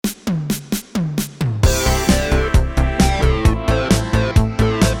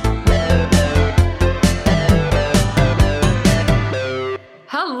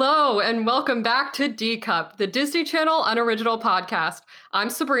welcome back to D Cup, the Disney Channel unoriginal podcast. I'm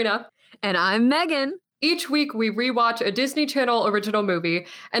Sabrina. And I'm Megan. Each week, we rewatch a Disney Channel original movie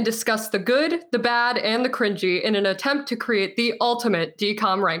and discuss the good, the bad, and the cringy in an attempt to create the ultimate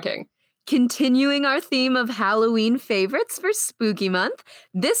DCOM ranking. Continuing our theme of Halloween favorites for Spooky Month,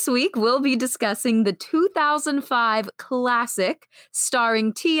 this week we'll be discussing the 2005 classic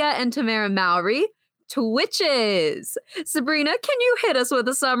starring Tia and Tamara Mowry, Twitches. Sabrina, can you hit us with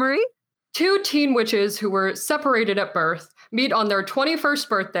a summary? Two teen witches who were separated at birth meet on their 21st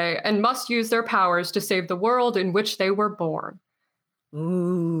birthday and must use their powers to save the world in which they were born.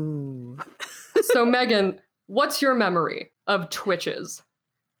 Ooh. So, Megan, what's your memory of Twitches?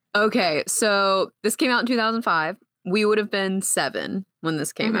 Okay, so this came out in 2005. We would have been 7 when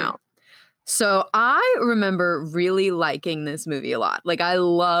this came out. So I remember really liking this movie a lot. Like, I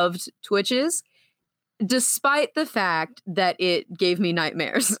loved Twitches, despite the fact that it gave me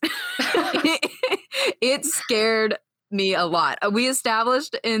nightmares. It scared me a lot. We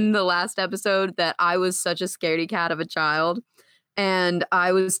established in the last episode that I was such a scaredy cat of a child, and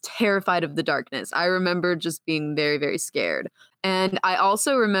I was terrified of the darkness. I remember just being very, very scared. And I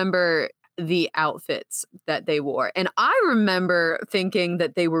also remember the outfits that they wore. And I remember thinking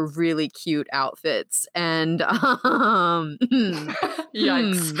that they were really cute outfits. And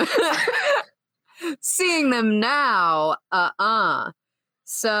Yikes. Seeing them now,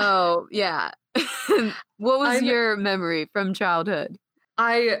 So, yeah. What was your memory from childhood?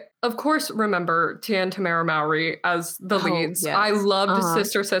 I, of course, remember Tia and Tamara Mowry as the leads. Yes. I loved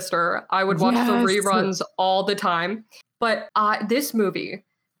Sister Sister. I would watch the reruns all the time. But this movie,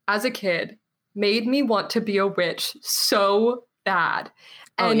 as a kid, made me want to be a witch so bad.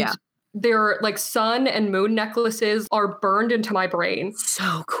 And their like sun and moon necklaces are burned into my brain.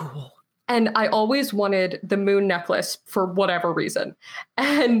 So cool. And I always wanted the moon necklace for whatever reason.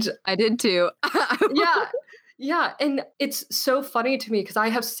 And I did too. Yeah. And it's so funny to me because I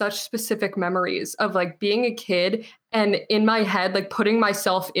have such specific memories of like being a kid and in my head, like putting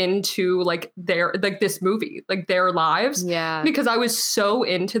myself into like this movie, like their lives. Yeah. Because I was so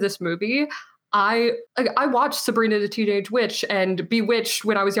into this movie. I watched Sabrina the Teenage Witch and Bewitched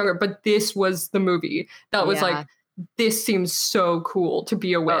when I was younger, but this was the movie that was like, this seems so cool to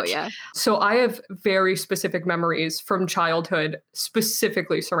be a witch. Oh, yeah. So I have very specific memories from childhood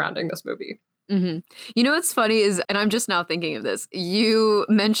specifically surrounding this movie. Mm-hmm. You know what's funny is, and I'm just now thinking of this, you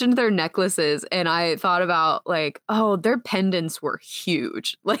mentioned their necklaces and I thought about like, oh, their pendants were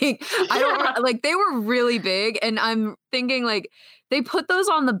huge. Like, I don't like, they were really big. And I'm thinking like, they put those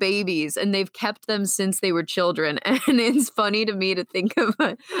on the babies and they've kept them since they were children. And it's funny to me to think of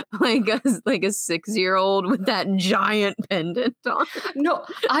a 6-year-old with that giant pendant on. No,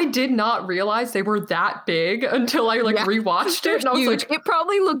 I did not realize they were that big until I rewatched it. And I was like, it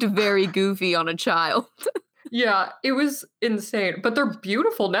probably looked very goofy on a child. Yeah, it was insane. But they're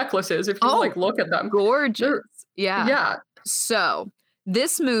beautiful necklaces if you look at them. Gorgeous. Yeah. So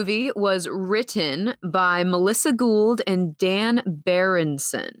this movie was written by Melissa Gould and Dan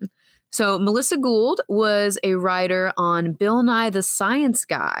Berenson. So Melissa Gould was a writer on Bill Nye the Science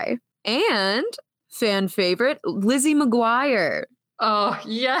Guy and fan favorite Lizzie McGuire. Oh,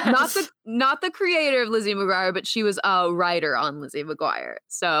 yes. Not the creator of Lizzie McGuire, but she was a writer on Lizzie McGuire.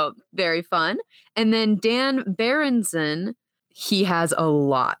 So very fun. And then Dan Berenson, he has a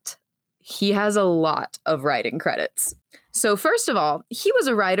lot of writing credits. So first of all, he was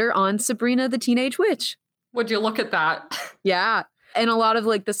a writer on Sabrina the Teenage Witch. Would you look at that? Yeah. And a lot of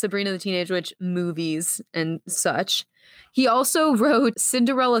like the Sabrina the Teenage Witch movies and such. He also wrote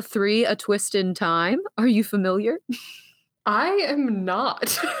Cinderella 3, A Twist in Time. Are you familiar? I am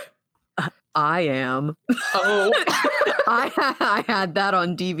not. I am. Oh. I had that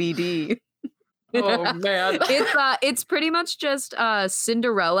on DVD. Oh, man. It's pretty much just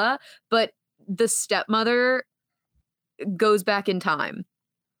Cinderella, but the stepmother goes back in time.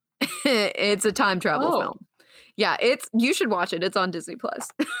 It's a time travel film. Yeah, you should watch it. It's on Disney Plus.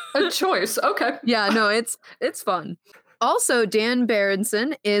 A choice. Okay. Yeah, no, it's fun. Also, Dan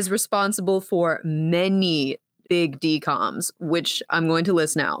Berenson is responsible for many big DCOMs, which I'm going to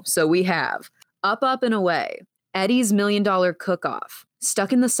list now. So we have Up, Up, and Away, Eddie's $1 Million Cook-Off,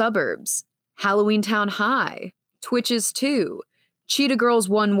 Stuck in the Suburbs, Halloween Town High, Twitches 2, Cheetah Girls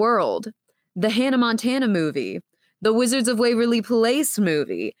One World, the Hannah Montana movie, the Wizards of Waverly Place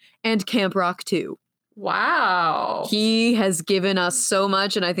movie, and Camp Rock 2. Wow. He has given us so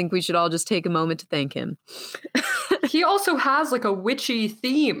much, and I think we should all just take a moment to thank him. He also has like a witchy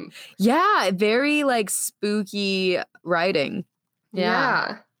theme. Yeah, very like spooky writing.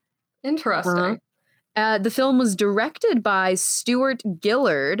 Yeah. Interesting. The film was directed by Stuart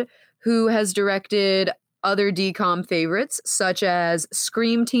Gillard, who has directed other DCOM favorites such as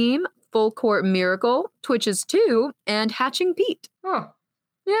Scream Team, Full Court Miracle, Twitches 2, and Hatching Pete. Oh.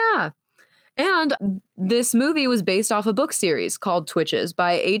 Yeah. And this movie was based off a book series called Twitches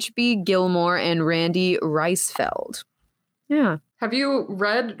by H.B. Gilmore and Randy Reisfeld. Yeah. Have you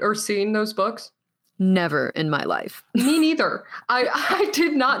read or seen those books? Never in my life. Me neither. I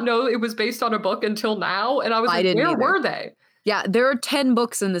did not know it was based on a book until now. And I was like, where were they? Yeah, there are 10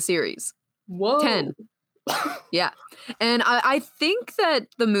 books in the series. Whoa. 10. Yeah. And I think that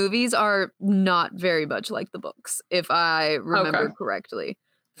the movies are not very much like the books, if I remember correctly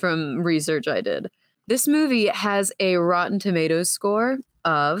from research I did. This movie has a Rotten Tomatoes score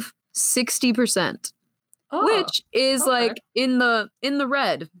of 60%, which is like in the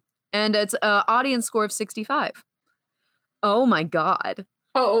red, and it's an audience score of 65. Oh my God.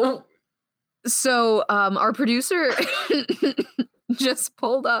 Oh. So our producer just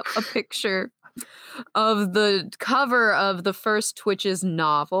pulled up a picture of the cover of the first Twitches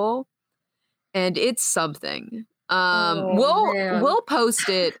novel, and it's something. We'll post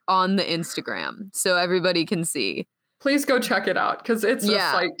it on the Instagram so everybody can see. Please go check it out because it's a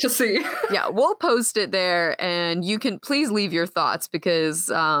sight to see. Yeah, we'll post it there, and you can please leave your thoughts because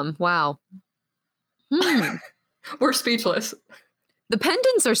wow. We're speechless. The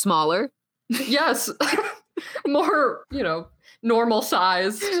pendants are smaller. Yes. More, normal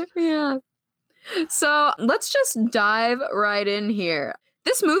size. Yeah. So let's just dive right in here.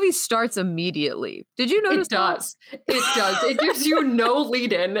 This movie starts immediately. Did you notice that? It does. It gives you no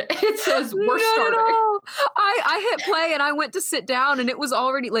lead in. It says we're starting. No. I hit play and I went to sit down and it was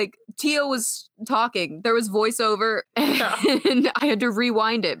already like Tia was talking. There was voiceover and I had to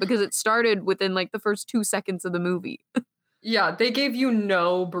rewind it because it started within like the first 2 seconds of the movie. Yeah, they gave you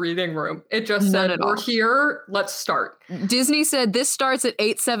no breathing room. It just said, we're here, let's start. Disney said this starts at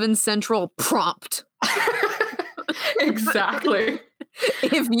 8/7 Central prompt. Exactly.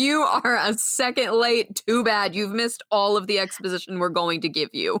 If you are a second late, too bad. You've missed all of the exposition we're going to give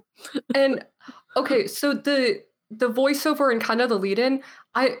you. And okay, so the voiceover and kind of the lead-in,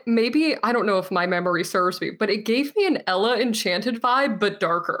 I don't know if my memory serves me, but it gave me an Ella Enchanted vibe, but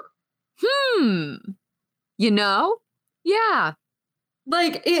darker. Yeah.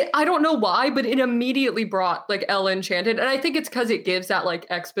 Like I don't know why, but it immediately brought like Ella Enchanted. And I think it's because it gives that like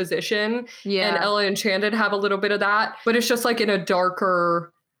exposition. Yeah. And Ella Enchanted have a little bit of that, but it's just like in a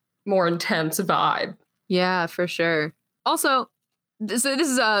darker, more intense vibe. Yeah, for sure. Also, this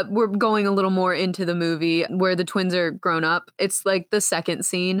is we're going a little more into the movie where the twins are grown up. It's like the second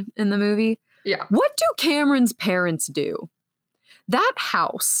scene in the movie. Yeah. What do Cameron's parents do? That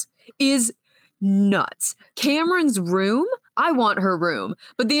house is nuts. Cameron's room, I want her room.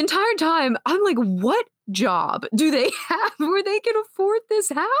 But the entire time, I'm like, what job do they have where they can afford this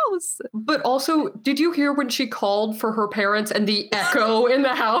house? But also, did you hear when she called for her parents and the echo in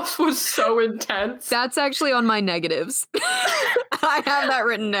the house was so intense? That's actually on my negatives. I have that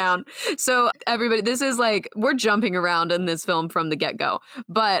written down. So everybody, this is like, we're jumping around in this film from the get-go.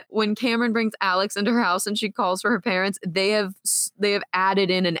 But when Cameron brings Alex into her house and she calls for her parents, they have added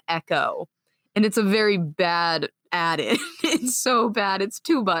in an echo. And it's a very bad add-in. It's so bad. It's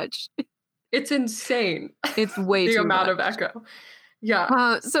too much. It's insane. It's way too much. The amount of echo.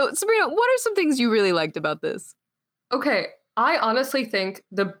 Yeah. So Sabrina, what are some things you really liked about this? Okay. I honestly think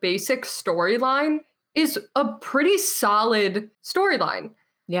the basic storyline is a pretty solid storyline.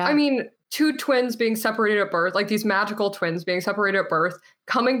 Yeah. I mean, two twins being separated at birth, like these magical twins being separated at birth,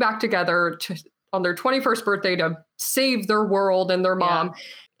 coming back together on their 21st birthday to save their world and their mom. Yeah.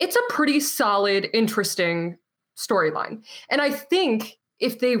 It's a pretty solid, interesting storyline. And I think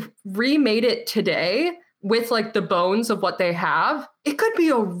if they remade it today with like the bones of what they have, it could be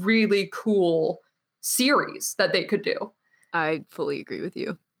a really cool series that they could do. I fully agree with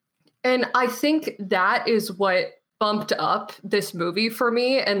you. And I think that is what bumped up this movie for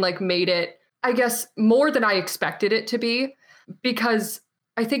me and like made it, I guess, more than I expected it to be, because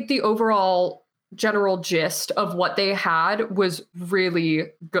I think the overall general gist of what they had was really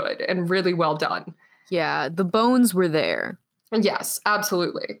good and really well done. Yeah, the bones were there. Yes,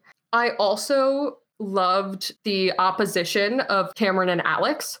 absolutely. I also loved the opposition of Cameron and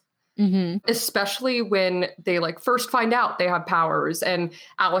Alex, especially when they like first find out they have powers and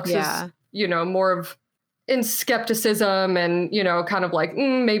Alex is, more of in skepticism and, kind of like,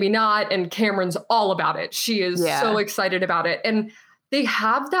 maybe not. And Cameron's all about it. She is so excited about it. And they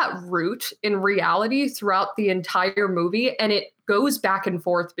have that root in reality throughout the entire movie, and it goes back and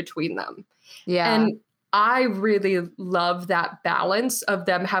forth between them. Yeah. And I really love that balance of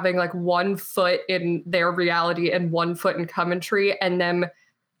them having like 1 foot in their reality and 1 foot in Coventry, and them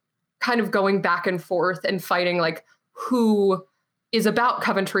kind of going back and forth and fighting like who is about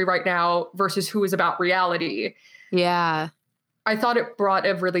Coventry right now versus who is about reality. Yeah. I thought it brought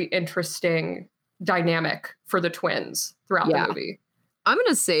a really interesting dynamic for the twins throughout the movie. I'm going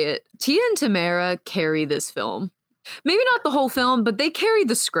to say it. Tia and Tamara carry this film. Maybe not the whole film, but they carry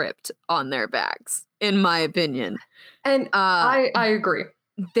the script on their backs, in my opinion. And I agree.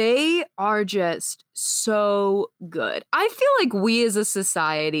 They are just so good. I feel like we as a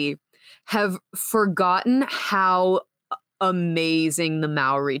society have forgotten how amazing the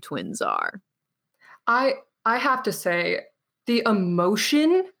Mowry twins are. I have to say, the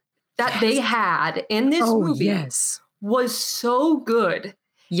emotion that they had in this movie was so good.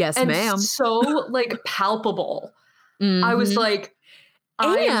 Yes, and ma'am. So like palpable. I was like,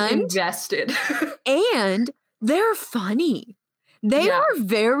 I'm invested. And they're funny. They are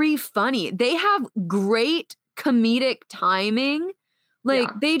very funny. They have great comedic timing. Like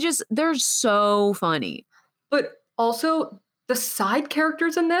they're so funny. But also the side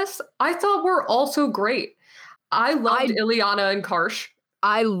characters in this, I thought were also great. I loved Ileana and Karsh.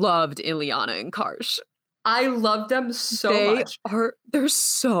 I loved Ileana and Karsh. I love them so much. They're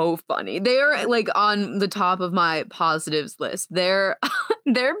so funny. They're like on the top of my positives list. They're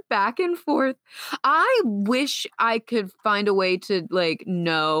back and forth. I wish I could find a way to like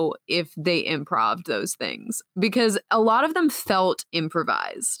know if they improv'd those things because a lot of them felt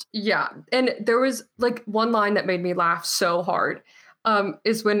improvised. Yeah. And there was like one line that made me laugh so hard.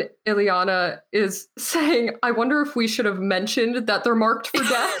 Is when Ileana is saying, I wonder if we should have mentioned that they're marked for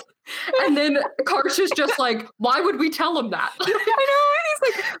death. And then Karsh is just like, why would we tell him that? I know. And he's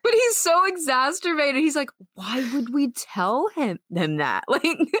like, but he's so exacerbated. He's like, why would we tell them that? Like,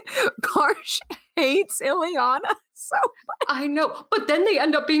 Karsh hates Ileana so much. I know. But then they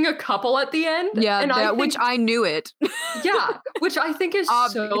end up being a couple at the end. Yeah, and which I knew it. Yeah, which I think is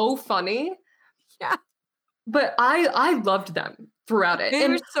so funny. Yeah. But I loved them throughout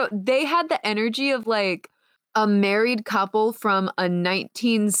it. They had the energy of like a married couple from a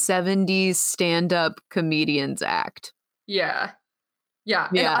 1970s stand-up comedians act. Yeah.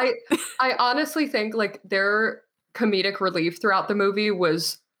 And I honestly think like their comedic relief throughout the movie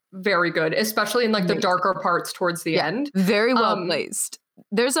was very good, especially in like the darker parts towards the end. Very well placed.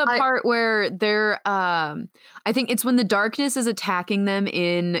 There's a part where they're I think it's when the darkness is attacking them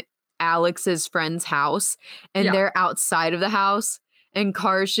in Alex's friend's house and they're outside of the house and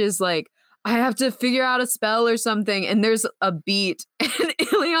Karsh is like, I have to figure out a spell or something. And there's a beat. And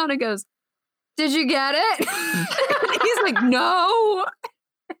Ileana goes, did you get it? He's like, no.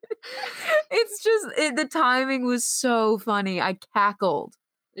 It's just, the timing was so funny. I cackled.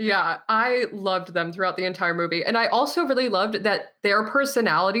 Yeah, I loved them throughout the entire movie. And I also really loved that their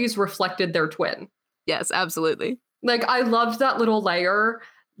personalities reflected their twin. Yes, absolutely. Like, I loved that little layer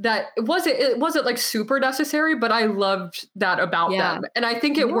that it wasn't like super necessary, but I loved that about them. And I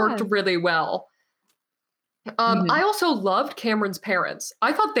think it worked really well. I also loved Cameron's parents.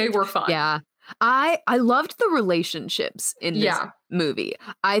 I thought they were fun. Yeah. I loved the relationships in this movie.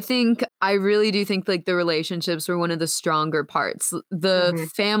 I really do think like the relationships were one of the stronger parts. The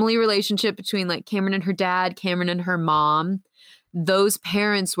family relationship between like Cameron and her dad, Cameron and her mom, those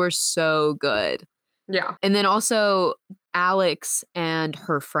parents were so good. Yeah. And then also Alex and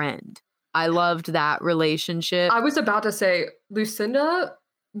her friend. I loved that relationship. I was about to say Lucinda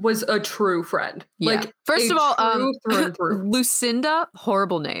was a true friend. Yeah. Like, first of all, through and through. Lucinda,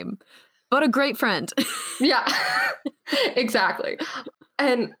 horrible name, but a great friend. Yeah, exactly.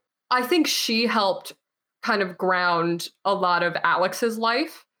 And I think she helped kind of ground a lot of Alex's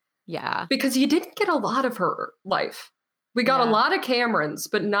life. Yeah. Because you didn't get a lot of her life. We got a lot of Cameron's,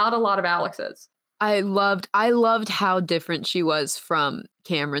 but not a lot of Alex's. I loved how different she was from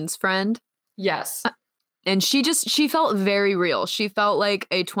Cameron's friend. Yes. And she felt very real. She felt like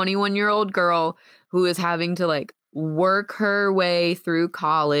a 21-year-old girl who is having to like work her way through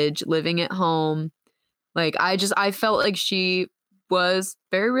college, living at home. Like I felt like she was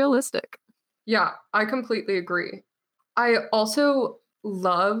very realistic. Yeah, I completely agree. I also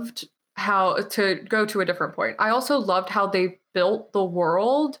loved how, to go to a different point, I also loved how they built the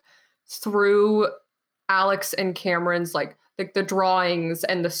world through Alex and Cameron's like the drawings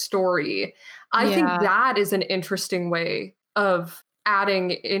and the story. I think that is an interesting way of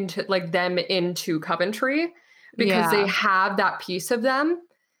adding into like them into Coventry because they have that piece of them.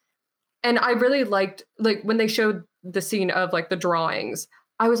 And I really liked like when they showed the scene of like the drawings,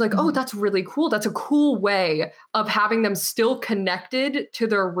 I was like, oh, that's really cool. That's a cool way of having them still connected to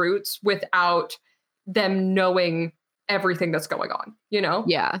their roots without them knowing everything that's going on, you know?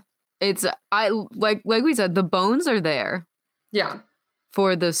 Yeah. It's like we said, the bones are there. Yeah.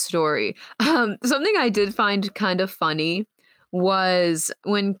 for the story. Something I did find kind of funny was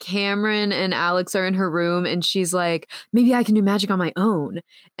when Cameron and Alex are in her room and she's like, maybe I can do magic on my own.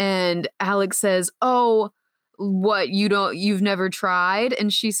 And Alex says, oh, what, you've never tried?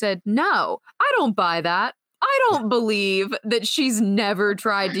 And she said, no, I don't buy that. I don't believe that she's never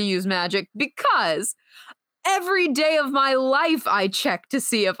tried to use magic because every day of my life I check to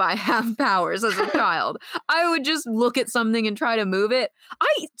see if I have powers as a child. I would just look at something and try to move it.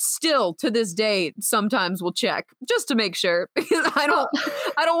 I still to this day sometimes will check just to make sure because I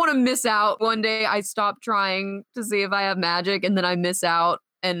don't want to miss out. One day I stop trying to see if I have magic and then I miss out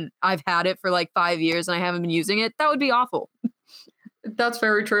and I've had it for like 5 years and I haven't been using it. That would be awful. That's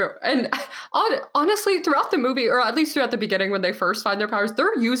very true. And honestly, throughout the movie, or at least throughout the beginning when they first find their powers,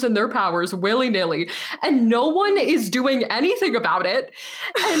 they're using their powers willy-nilly and no one is doing anything about it.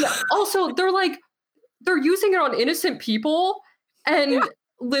 And also they're using it on innocent people and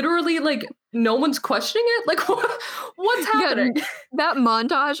literally like no one's questioning it. Like what's happening? Yeah, that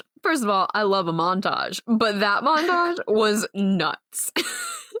montage, first of all, I love a montage, but that montage was nuts.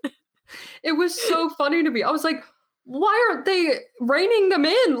 It was so funny to me. I was like, why aren't they reining them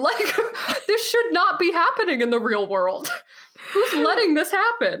in? Like, this should not be happening in the real world. Who's letting this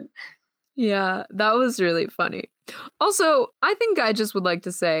happen? Yeah, that was really funny. Also, I think I just would like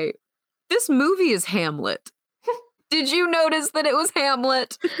to say, this movie is Hamlet. Did you notice that it was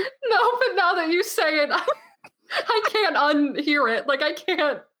Hamlet? No, but now that you say it, I can't unhear it. Like, I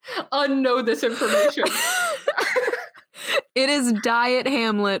can't unknow this information. It is Diet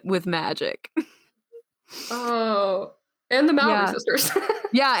Hamlet with magic. Oh, and the Mallory sisters.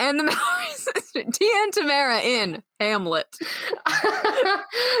 Yeah, and the Mallory sisters. Tia and Tamara in Hamlet.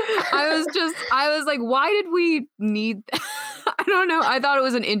 I was like, why did we need that? I don't know. I thought it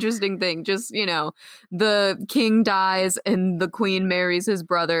was an interesting thing. Just, the king dies and the queen marries his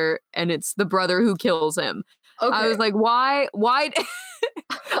brother and it's the brother who kills him. Okay. I was like, why?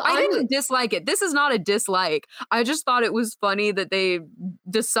 I didn't dislike it. This is not a dislike. I just thought it was funny that they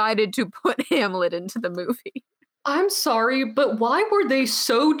decided to put Hamlet into the movie. I'm sorry, but why were they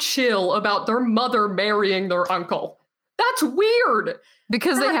so chill about their mother marrying their uncle? That's weird.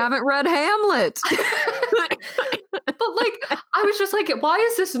 Because they haven't read Hamlet. But like, I was just like, why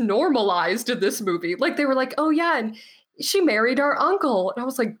is this normalized in this movie? Like, they were like, oh yeah, and she married our uncle. And I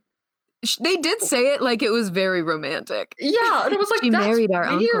was like, they did say it like it was very romantic. Yeah, and it was like, she that's married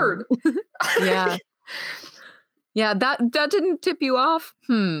our weird. Uncle. Yeah. Yeah, that didn't tip you off?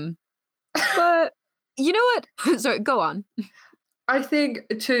 But you know what? Sorry, go on. I think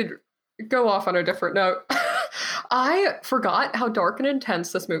to go off on a different note, I forgot how dark and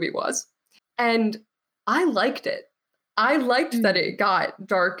intense this movie was. And I liked it. I liked that it got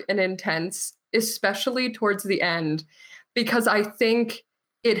dark and intense, especially towards the end, because I think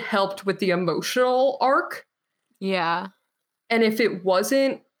it helped with the emotional arc. Yeah. And if it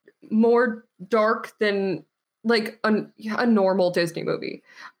wasn't more dark than like a normal Disney movie,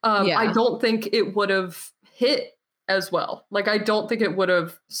 I don't think it would have hit as well. Like, I don't think it would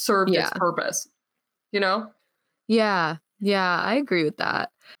have served its purpose, Yeah, I agree with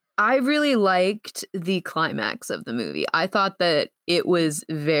that. I really liked the climax of the movie. I thought that it was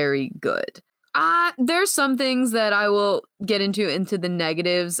very good. There's some things that I will get into the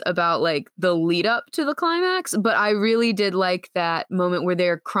negatives about like the lead up to the climax, but I really did like that moment where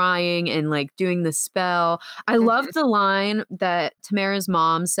they're crying and like doing the spell. I loved the line that Tamara's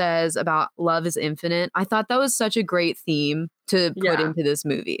mom says about love is infinite. I thought that was such a great theme to put into this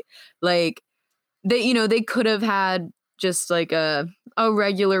movie. Like they could have had just like a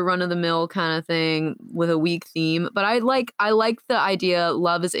regular run-of-the-mill kind of thing with a weak theme. But I like the idea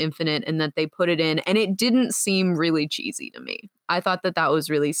love is infinite and that they put it in, and it didn't seem really cheesy to me. I thought that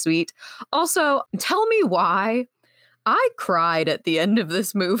was really sweet. Also, tell me why I cried at the end of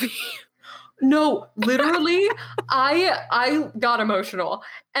this movie. No, literally, I got emotional.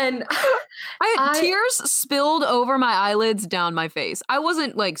 And I had tears spilled over my eyelids down my face. I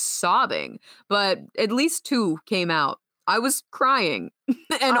wasn't like sobbing, but at least 2 came out. I was crying.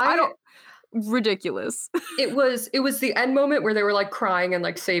 And ridiculous. It was the end moment where they were like crying and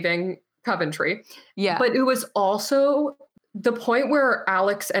like saving Coventry. Yeah. But it was also the point where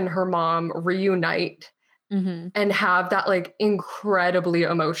Alex and her mom reunite and have that like incredibly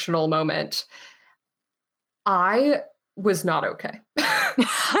emotional moment. I was not okay.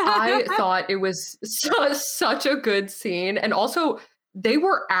 I thought it was such a good scene. And also they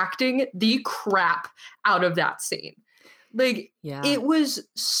were acting the crap out of that scene. Like, it was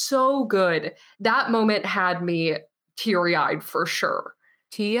so good. That moment had me teary-eyed for sure.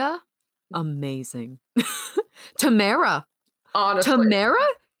 Tia, amazing. Tamara, Honestly. Tamara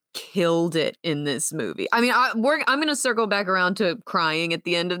killed it in this movie. I mean, I'm going to circle back around to crying at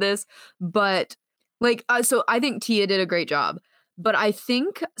the end of this, but like, so I think Tia did a great job. But I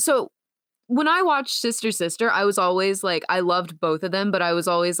think, so when I watched Sister Sister, I was always like, I loved both of them, but I was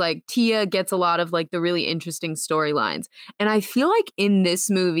always like, Tia gets a lot of like the really interesting storylines. And I feel like in this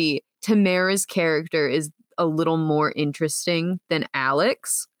movie, Tamara's character is a little more interesting than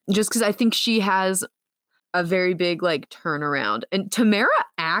Alex, just because I think she has a very big like turnaround. And Tamara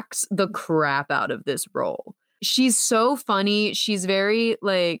acts the crap out of this role. She's so funny. She's very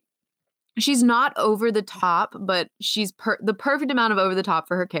like, she's not over the top, but she's the perfect amount of over the top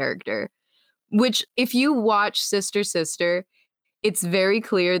for her character. Which, if you watch Sister Sister, it's very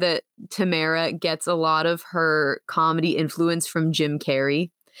clear that Tamara gets a lot of her comedy influence from Jim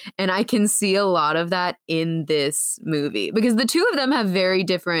Carrey. And I can see a lot of that in this movie because the two of them have very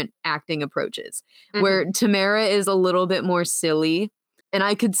different acting approaches, where Tamara is a little bit more silly. And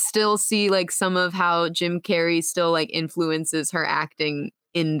I could still see like some of how Jim Carrey still like influences her acting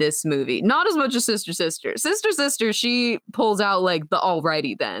in this movie. Not as much as Sister Sister. Sister Sister, she pulls out like the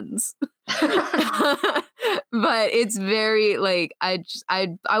alrighty thens. But it's very like I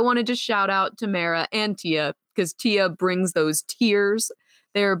wanted to shout out Tamara and Tia because Tia brings those tears.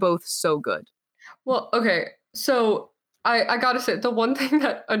 They're both so good. Well, okay. So I gotta say, the one thing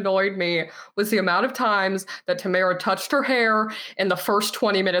that annoyed me was the amount of times that Tamara touched her hair in the first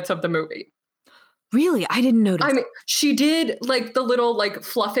 20 minutes of the movie. Really? I didn't notice. I mean, she did like the little like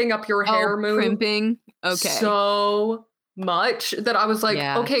fluffing up your hair move. Crimping. Okay. So much that I was like,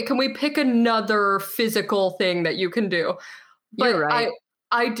 okay, can we pick another physical thing that you can do? But you're right.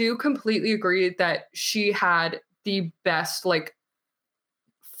 I do completely agree that she had the best like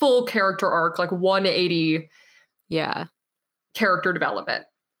full character arc, like 180 character development.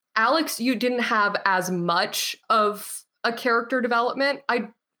 Alex, you didn't have as much of a character development. I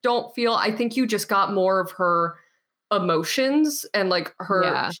think you just got more of her emotions and like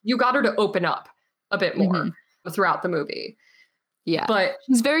her you got her to open up a bit more throughout the movie. Yeah. But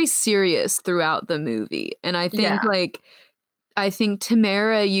she's very serious throughout the movie. And I think I think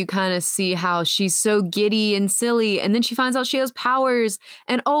Tamara, you kind of see how she's so giddy and silly, and then she finds out she has powers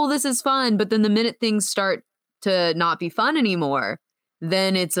and this is fun. But then the minute things start to not be fun anymore,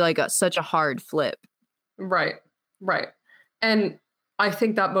 then it's like such a hard flip. Right. And I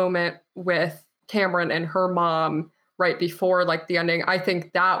think that moment with Cameron and her mom right before like the ending, I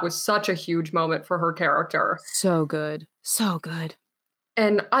think that was such a huge moment for her character. So good.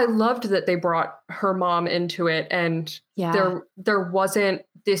 And I loved that they brought her mom into it, and there wasn't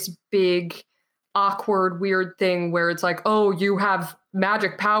this big awkward weird thing where it's like, oh, you have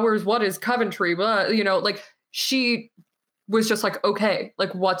magic powers, what is Coventry, blah, like she was just like, okay,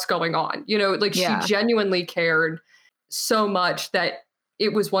 like what's going on, like she genuinely cared so much that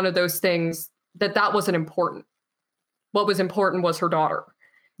it was one of those things that wasn't important. What was important was her daughter.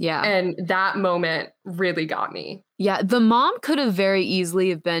 Yeah. And that moment really got me. Yeah, the mom could have very easily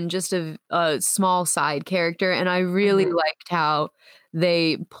have been just a small side character, and I really liked how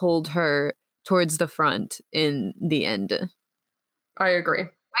they pulled her towards the front in the end. I agree.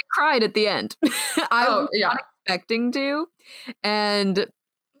 I cried at the end. I was not expecting to, and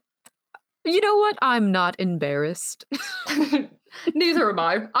you know what? I'm not embarrassed. Neither am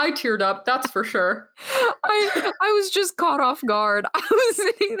I. I teared up, that's for sure. I was just caught off guard. I was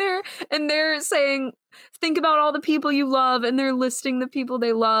sitting there and they're saying, think about all the people you love, and they're listing the people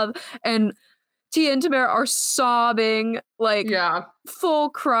they love. And Tia and Tamara are sobbing, like full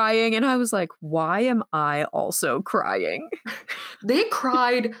crying. And I was like, why am I also crying? They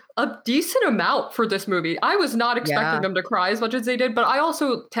cried a decent amount for this movie. I was not expecting them to cry as much as they did, but I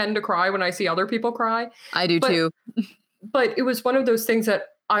also tend to cry when I see other people cry. I do too. But it was one of those things that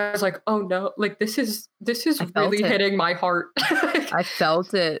I was like, oh no, like this is really hitting my heart. I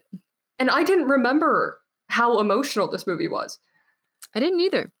felt it. And I didn't remember how emotional this movie was. I didn't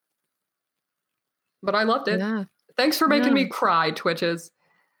either. But I loved it. Yeah. Thanks for making me cry, Twitches.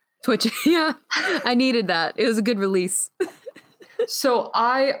 Yeah. I needed that. It was a good release. So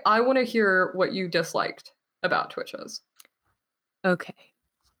I want to hear what you disliked about Twitches. Okay.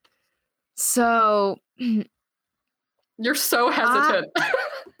 So you're so hesitant.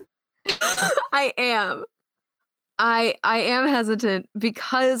 I am. I am hesitant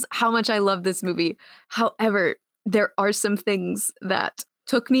because how much I love this movie. However, there are some things that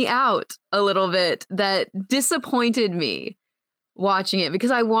took me out a little bit that disappointed me watching it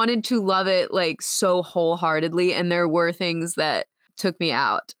because I wanted to love it like so wholeheartedly, and there were things that took me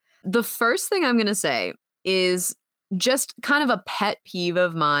out. The first thing I'm going to say is just kind of a pet peeve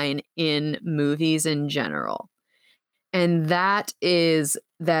of mine in movies in general. And that is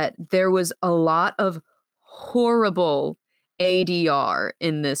that there was a lot of horrible ADR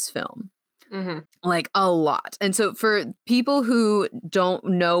in this film. Mm-hmm. Like a lot. And so for people who don't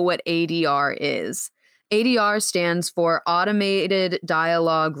know what ADR is, ADR stands for Automated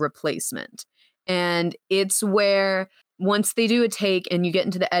Dialogue Replacement. And it's where once they do a take and you get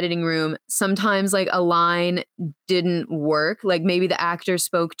into the editing room, sometimes like a line didn't work. Like maybe the actor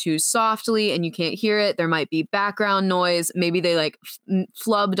spoke too softly and you can't hear it. There might be background noise. Maybe they like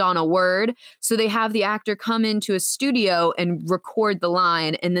flubbed on a word. So they have the actor come into a studio and record the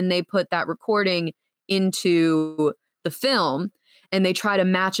line. And then they put that recording into the film and they try to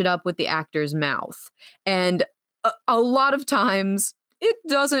match it up with the actor's mouth. And a lot of times it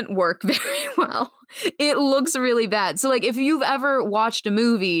doesn't work very well. It looks really bad. So like if you've ever watched a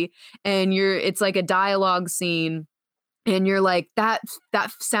movie and it's like a dialogue scene and you're like that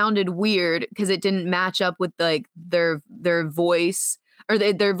sounded weird because it didn't match up with like their voice, or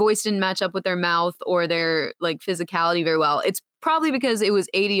their voice didn't match up with their mouth or their like physicality very well. It's probably because it was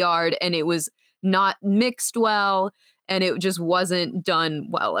ADR'd and it was not mixed well. And it just wasn't done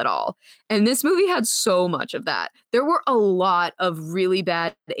well at all. And this movie had so much of that. There were a lot of really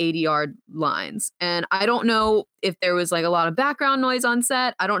bad ADR lines. And I don't know if there was like a lot of background noise on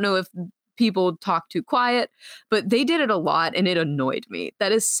set. I don't know if people talked too quiet, but they did it a lot and it annoyed me.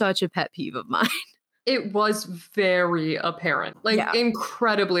 That is such a pet peeve of mine. It was very apparent,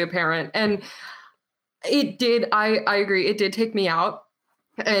 incredibly apparent. And it did, I agree, it did take me out.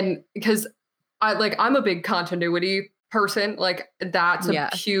 And because I'm a big continuity person, like that's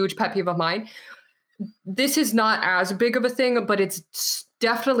a huge pet peeve of mine. This is not as big of a thing, but it's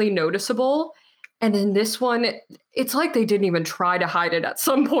definitely noticeable. And in this one, it's like they didn't even try to hide it at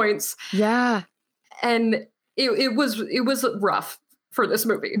some points. Yeah. And it was rough for this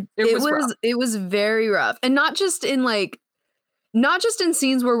movie. It was very rough. And not just in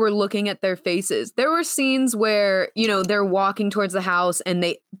scenes where we're looking at their faces. There were scenes where, they're walking towards the house and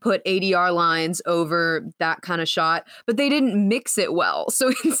they put ADR lines over that kind of shot, but they didn't mix it well. So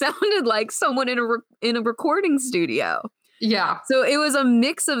it sounded like someone in a recording studio. Yeah. So it was a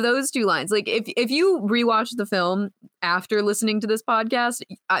mix of those two lines. Like if you rewatch the film after listening to this podcast,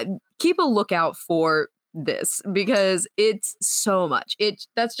 keep a lookout for this because it's so much.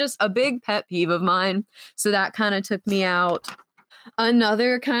 That's just a big pet peeve of mine. So that kind of took me out.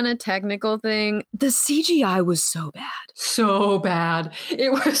 Another kind of technical thing, the CGI was so bad. So bad.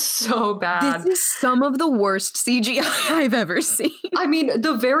 It was so bad. This is some of the worst CGI I've ever seen. I mean,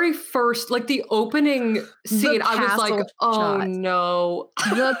 the very first, like the opening scene, I was like, oh no.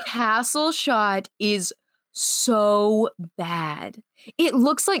 The castle shot is so bad. It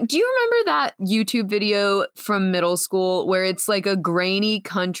looks like, do you remember that YouTube video from middle school where it's like a grainy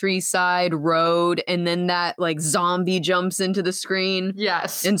countryside road and then that like zombie jumps into the screen?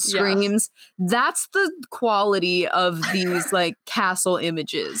 Yes. And screams? Yes. That's the quality of these like castle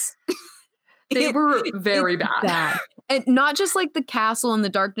images. They were very bad. And not just like the castle and the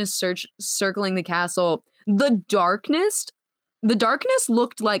darkness circling the castle. The darkness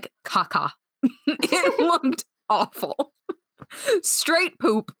looked like caca. It looked awful. Straight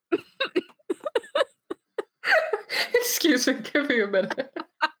poop. Excuse me, give me a minute.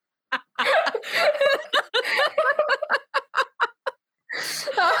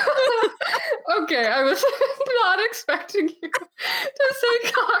 Okay, I was not expecting you to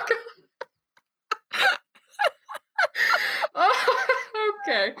say caca.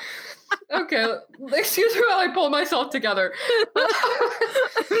 Okay. Excuse me while I pull myself together.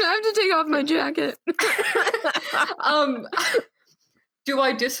 I have to take off my jacket. Do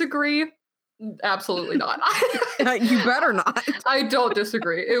I disagree? Absolutely not. You better not. I don't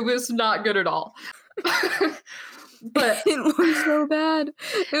disagree. It was not good at all. But it looked so bad.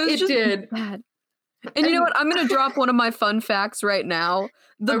 It did bad. And you know what? I'm going to drop one of my fun facts right now.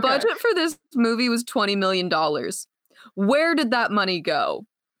 The budget for this movie was $20 million. Where did that money go?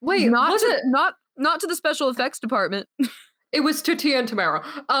 Wait, not to the special effects department. It was to Tia and Tamara.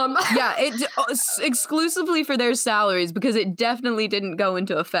 Yeah, it exclusively for their salaries because it definitely didn't go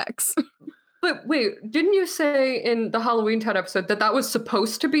into effects. But wait, didn't you say in the Halloween Town episode that was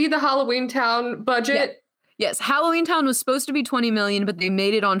supposed to be the Halloween Town budget? Yeah. Yes, Halloween Town was supposed to be 20 million, but they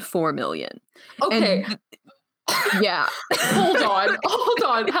made it on 4 million. Okay. Yeah. Hold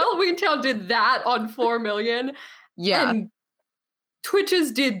on. Halloween Town did that on 4 million. Yeah. And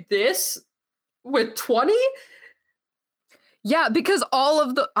Twitches did this with 20? Yeah, because all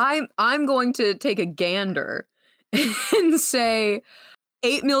of the I'm going to take a gander and say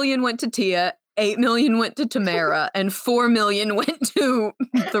 8 million went to Tia, 8 million went to Tamara, and 4 million went to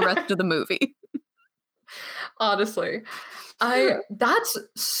the rest of the movie. Honestly. That's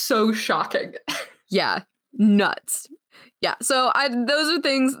so shocking. Yeah, nuts. Yeah, so those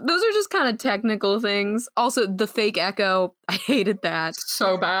are just kind of technical things. Also, the fake echo, I hated that.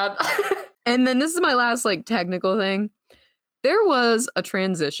 So bad. And then this is my last like technical thing. There was a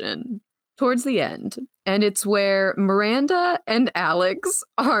transition towards the end, and it's where Miranda and Alex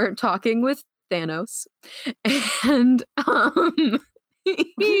are talking with Thanos. And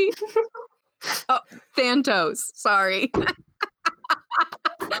Thantos, sorry.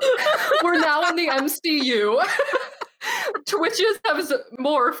 We're now in the MCU. Twitches have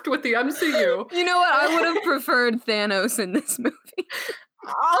morphed with the MCU. You know what? I would have preferred Thanos in this movie.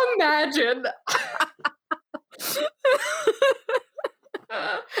 Imagine.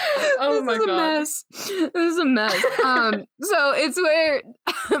 Oh my god. This is a mess. So it's where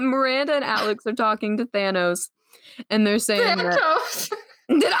Miranda and Alex are talking to Thanos, and they're saying Thanos.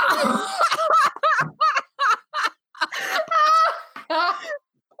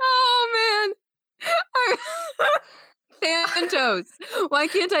 Oh man. Thanos. Why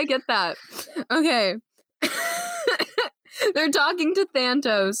can't I get that? Okay. They're talking to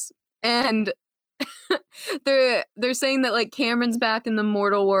Thanos, and they're saying that like Cameron's back in the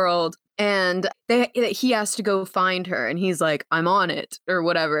mortal world, and he has to go find her, and he's like, I'm on it, or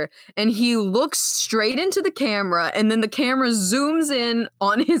whatever. And he looks straight into the camera, and then the camera zooms in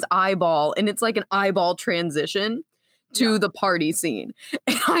on his eyeball, and it's like an eyeball transition to the party scene.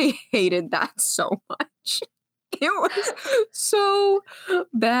 And I hated that so much. It was so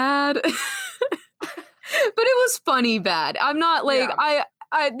bad. But it was funny bad. I'm not like, I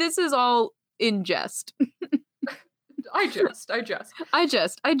this is all in jest. I jest.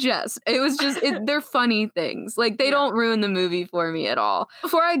 It was just, they're funny things. Like, they don't ruin the movie for me at all.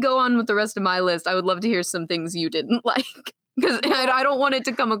 Before I go on with the rest of my list, I would love to hear some things you didn't like. Because I don't want it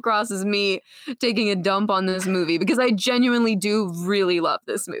to come across as me taking a dump on this movie, because I genuinely do really love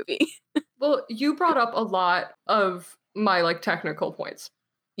this movie. Well, you brought up a lot of my like technical points.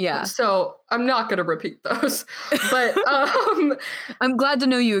 Yeah. So I'm not going to repeat those. But I'm glad to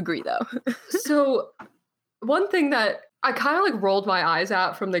know you agree, though. So one thing that I kind of like rolled my eyes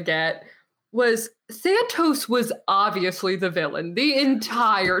at from the get was Thanos was obviously the villain the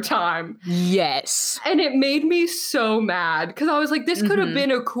entire time. Yes. And it made me so mad because I was like, this could have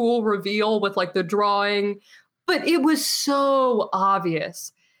been a cool reveal with like the drawing, but it was so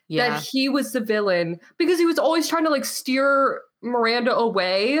obvious that he was the villain because he was always trying to like steer Miranda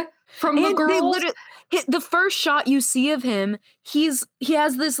away from the girls. The first shot you see of him, he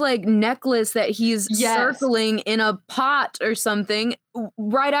has this like necklace that he's circling in a pot or something.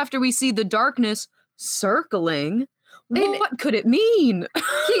 Right after we see the darkness circling, what could it mean?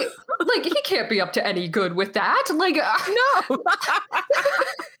 He can't be up to any good with that. Like, no,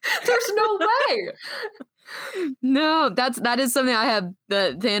 there's no way. No, that is something I have.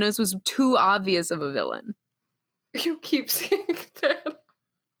 That Thanos was too obvious of a villain. You keep saying that.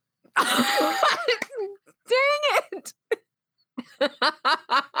 Dang it!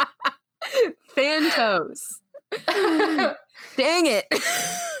 Thanos. Dang it.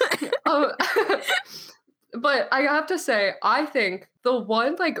 But I have to say, I think the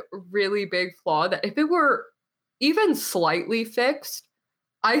one like really big flaw that if it were even slightly fixed,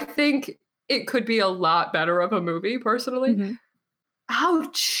 I think it could be a lot better of a movie, personally. How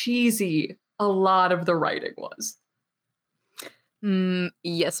cheesy a lot of the writing was.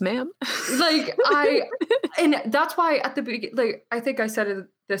 Yes, ma'am. Like and that's why at the beginning, like I think I said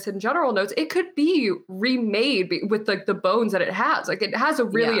this in general notes, it could be remade with like the bones that it has. Like it has a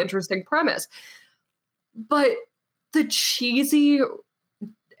really interesting premise, but the cheesy,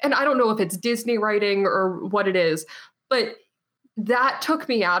 and I don't know if it's Disney writing or what it is, but that took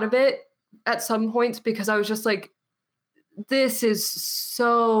me out of it at some points because I was just like, this is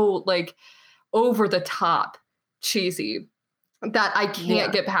so like over the top cheesy that I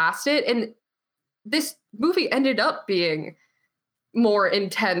can't get past it. And this movie ended up being more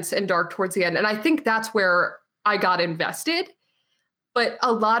intense and dark towards the end. And I think that's where I got invested. But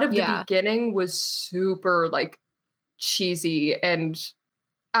a lot of the beginning was super like cheesy. And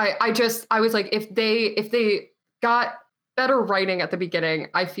I was like, if they got better writing at the beginning,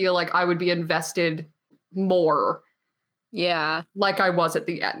 I feel like I would be invested more. Yeah. Like I was at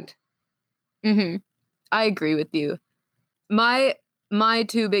the end. I agree with you. My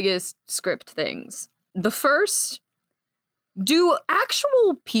two biggest script things. The first, do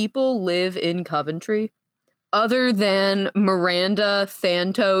actual people live in Coventry other than Miranda,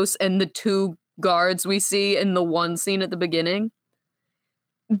 Thanos, and the two guards we see in the one scene at the beginning?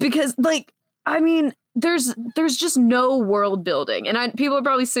 Because, like, I mean, there's just no world building. And people are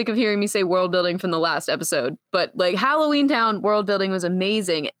probably sick of hearing me say world building from the last episode, but like Halloween Town world building was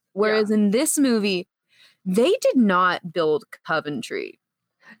amazing. Whereas in this movie, they did not build Coventry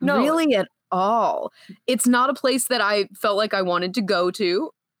really at all. It's not a place that I felt like I wanted to go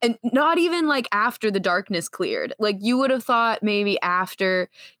to. And not even like after the darkness cleared. Like you would have thought maybe after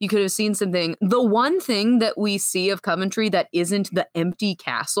you could have seen something. The one thing that we see of Coventry that isn't the empty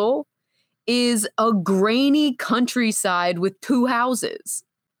castle is a grainy countryside with 2 houses.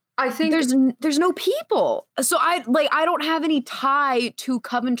 I think there's no people. So I don't have any tie to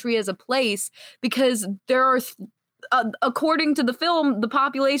Coventry as a place because there are according to the film, the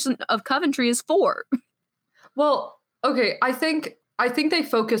population of Coventry is 4. Well, okay, I think they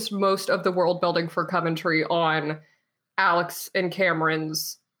focused most of the world building for Coventry on Alex and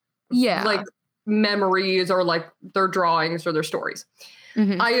Cameron's like memories or like their drawings or their stories.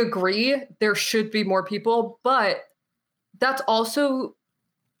 Mm-hmm. I agree there should be more people, but that's also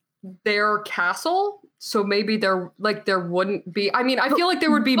their castle. So maybe there wouldn't be. I mean, I feel like there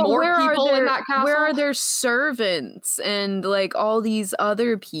would be more people in that castle. Where are their servants and like all these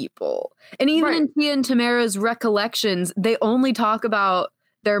other people? And even in Tia and Tamara's recollections, they only talk about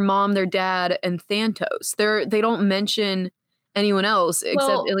their mom, their dad, and Thantos. They don't mention anyone else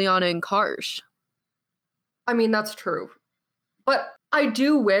except Ileana and Karsh. I mean, that's true. But I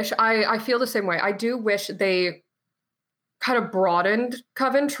do wish, I feel the same way. I do wish they kind of broadened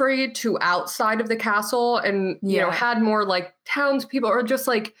Coventry to outside of the castle and, you know, had more like townspeople or just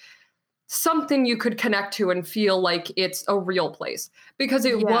like something you could connect to and feel like it's a real place because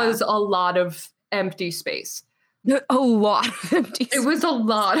it was a lot of empty space. A lot of empty space. It was a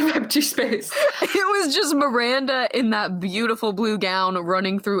lot of empty space. It was just Miranda in that beautiful blue gown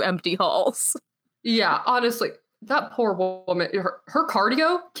running through empty halls. Yeah, honestly, that poor woman, her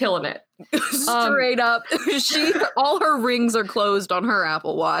cardio, killing it. Straight up. All her rings are closed on her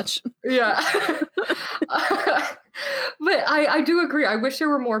Apple Watch. Yeah. But I do agree. I wish there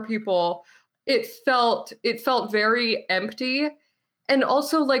were more people. It felt very empty. And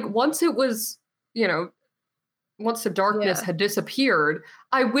also like once it was, you know, once the darkness had disappeared,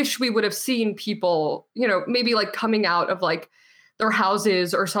 I wish we would have seen people, you know, maybe like coming out of like their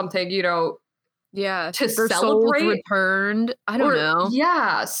houses or something, you know, to their celebrate. Souls returned. I don't know.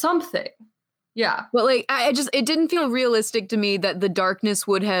 Yeah, something. Yeah. But like it didn't feel realistic to me that the darkness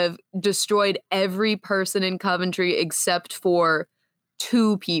would have destroyed every person in Coventry except for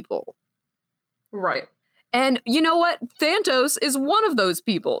 2 people. Right. And you know what? Thantos is one of those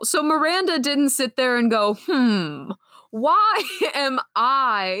people. So Miranda didn't sit there and go, why am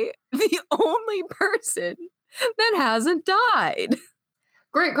I the only person that hasn't died?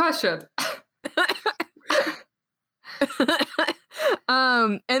 Great question.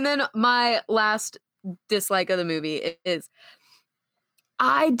 And then my last dislike of the movie is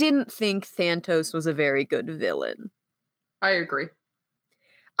I didn't think Thantos was a very good villain. I agree.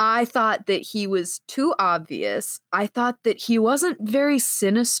 I thought that he was too obvious. I thought that he wasn't very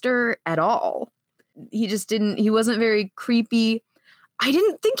sinister at all. He wasn't very creepy. I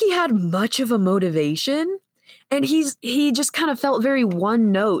didn't think he had much of a motivation. And he just kind of felt very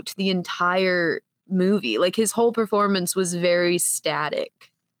one note the entire movie. Like his whole performance was very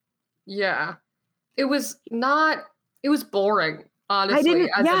static. Yeah. It was boring, honestly.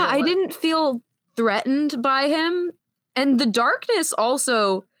 I didn't feel threatened by him. And the darkness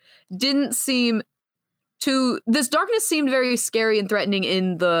also didn't seem this darkness seemed very scary and threatening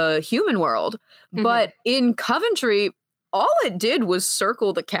in the human world. Mm-hmm. But in Coventry, all it did was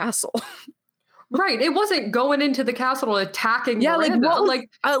circle the castle. Right. It wasn't going into the castle and attacking Miranda.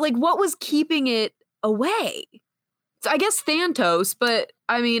 What was keeping it away? So I guess Thantos, but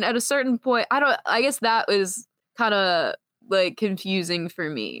I mean, at a certain point, I guess that was kind of like confusing for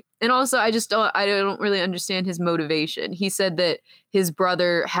me. And also, I don't really understand his motivation. He said that his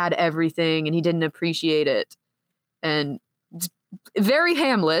brother had everything and he didn't appreciate it. And very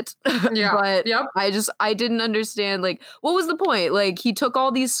Hamlet. Yeah. But I didn't understand, like, what was the point? Like, he took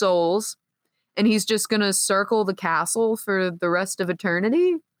all these souls and he's just going to circle the castle for the rest of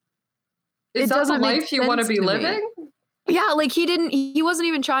eternity? Is that the life you want to be living? Yeah, like he wasn't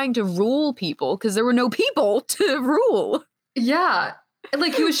even trying to rule people because there were no people to rule. Yeah.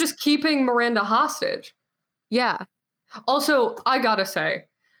 Like he was just keeping Miranda hostage. Yeah. Also, I gotta say,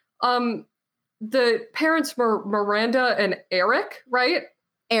 the parents were Miranda and Eric, right?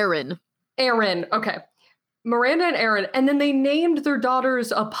 Aaron. Okay. Miranda and Aaron. And then they named their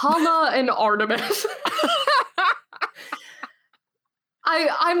daughters Apollo and Artemis.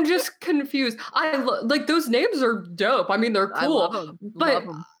 I'm just confused. Like those names are dope. I mean, they're cool. I love them. But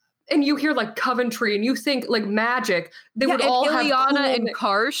and you hear like Coventry and you think like magic, they would all have Ileana cool and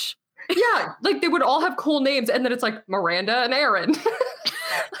Karsh. Yeah, like they would all have cool names, and then it's like Miranda and Aaron.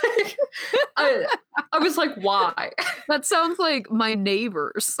 Like, I was like, why? That sounds like my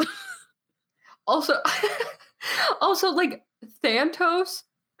neighbors. Also, like Thantos,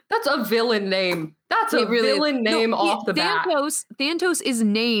 that's a villain name. That's a villain name off the bat. Thantos is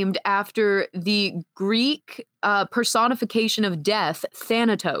named after the Greek personification of death,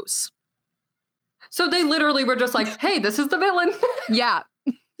 Thanatos. So they literally were just like, hey, this is the villain. Yeah.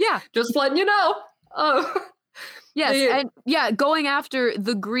 Just letting you know. Oh. Yes, and going after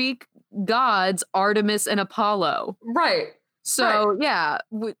the Greek gods Artemis and Apollo. Right. So, yeah.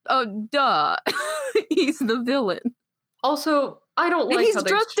 Duh. He's the villain. Also, I don't like he's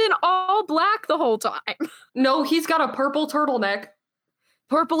dressed in all black the whole time. No, he's got a purple turtleneck.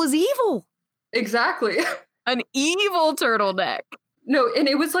 Purple is evil. Exactly. An evil turtleneck. No, and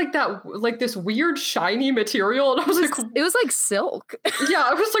it was like that, like this weird shiny material, and I was like, it was like silk. Yeah,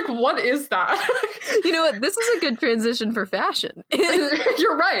 I was like, what is that? You know what? This is a good transition for fashion.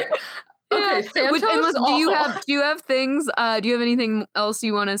 You're right. Okay, Santos. Do you have things? Do you have anything else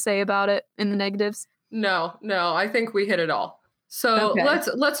you want to say about it in the negatives? No. I think we hit it all. So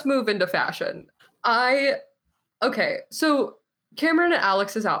let's move into fashion. So Cameron and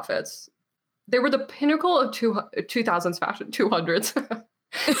Alex's outfits. They were the pinnacle of 2000s fashion. 200s.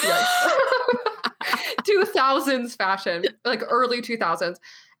 2000s fashion, like early 2000s.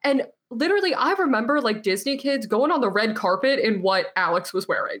 And literally, I remember like Disney kids going on the red carpet in what Alex was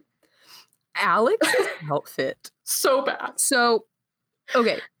wearing. Alex's outfit. So bad. So,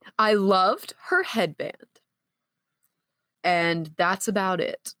 okay. I loved her headband. And that's about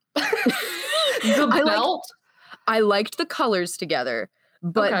it. The belt? I liked the colors together.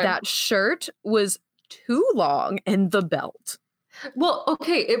 But that shirt was too long, and the belt. Well,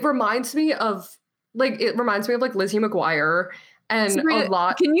 okay, it reminds me of like Lizzie McGuire and Sabrina, a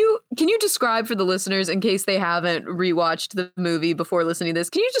lot. Can you describe for the listeners, in case they haven't rewatched the movie before listening to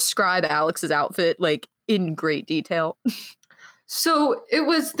this, can you describe Alex's outfit like in great detail? So it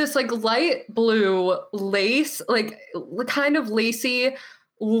was this like light blue lace, like kind of lacy,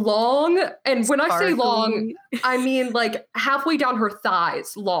 long, and when I say long, I mean like halfway down her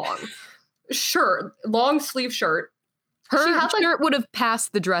thighs long shirt, long sleeve shirt. Her shirt would have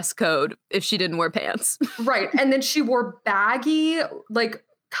passed the dress code if she didn't wear pants. Right. And then she wore baggy, like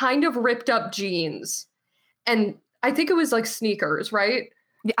kind of ripped up jeans. And I think it was like sneakers, right?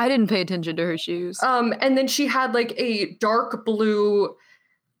 I didn't pay attention to her shoes. And then she had like a dark blue,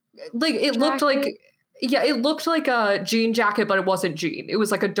 like it looked like, yeah, it looked like a jean jacket, but it wasn't jean. It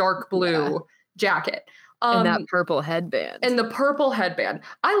was like a dark blue jacket. And that purple headband. And the purple headband.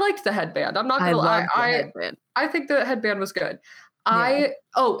 I liked the headband. I'm not gonna lie. I think the headband was good.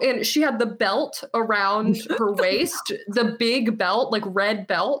 And she had the belt around her waist, the big belt, like red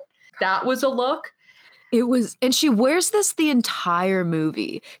belt. That was a look. It was, and she wears this the entire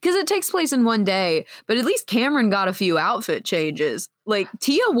movie because it takes place in one day, but at least Cameron got a few outfit changes. Like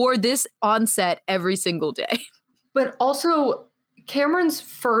Tia wore this on set every single day. But also Cameron's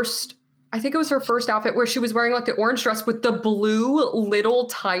I think it was her first outfit where she was wearing like the orange dress with the blue little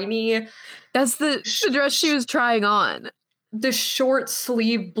tiny. That's the dress she was trying on. The short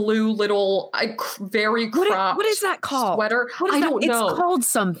sleeve blue little, very cropped. What is that called? Sweater. I don't know. It's called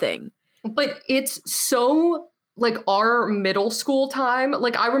something. But it's so like our middle school time.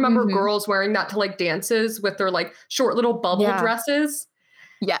 Like I remember girls wearing that to like dances with their like short little bubble dresses.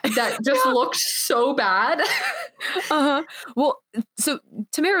 Yeah. That just looked so bad. Well, so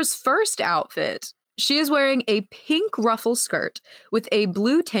Tamara's first outfit, she is wearing a pink ruffle skirt with a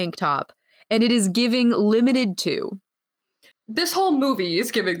blue tank top, and it is giving limited to. This whole movie is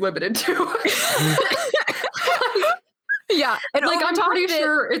giving limited to. Yeah. And like I'm pretty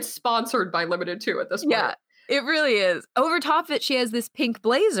sure it's sponsored by Limited 2 at this point. Yeah, it really is. Over top of it, she has this pink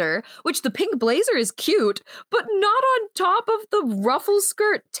blazer, which the pink blazer is cute, but not on top of the ruffle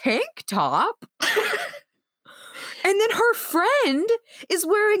skirt tank top. And then her friend is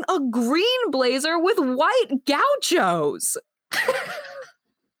wearing a green blazer with white gauchos.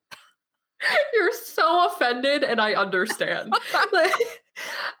 You're so offended, and I understand.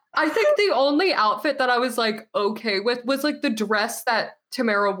 I think the only outfit that I was like okay with was like the dress that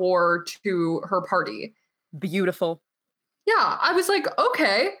Tamara wore to her party. Beautiful. Yeah, I was like,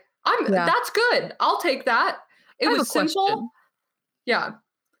 okay, that's good. I'll take that. It was simple. Question. Yeah.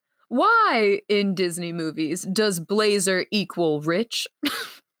 Why in Disney movies does blazer equal rich?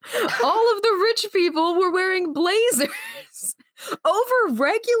 All of the rich people were wearing blazers over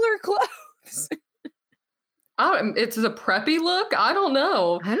regular clothes. It's a preppy look. I don't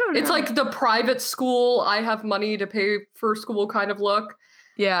know. I don't know. It's like the private school, I have money to pay for school kind of look.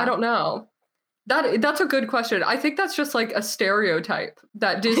 Yeah. I don't know. That's a good question. I think that's just like a stereotype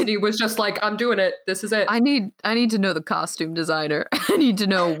that Disney was just like, I'm doing it. This is it. I need to know the costume designer. I need to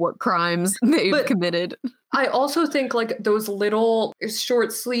know what crimes they've committed. I also think like those little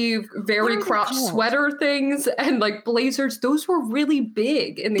short sleeve, very cropped sweater things and like blazers, those were really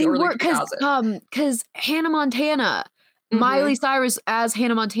big in the early 2000s. Because Hannah Montana, Miley Cyrus as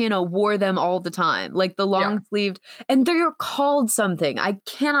Hannah Montana wore them all the time, like the long sleeved, and they're called something. I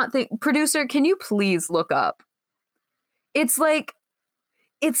cannot think. Producer, can you please look up? It's like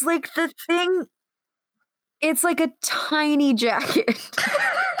the thing. It's like a tiny jacket.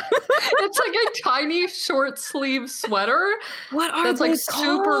 It's like a tiny short sleeve sweater. What are that's they like called?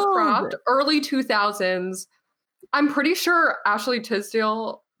 Super cropped, early 2000s. I'm pretty sure Ashley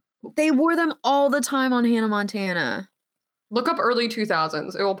Tisdale. They wore them all the time on Hannah Montana. Look up early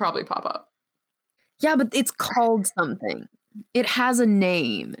 2000s. It will probably pop up. Yeah, but it's called something. It has a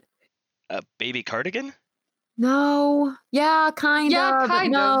name. A baby cardigan? No. Yeah, kind of.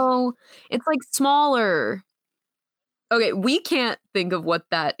 No. It's like smaller. Okay, we can't think of what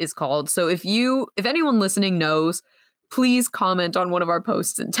that is called. So if anyone listening knows, please comment on one of our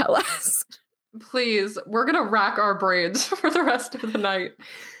posts and tell us. Please. We're going to rack our brains for the rest of the night.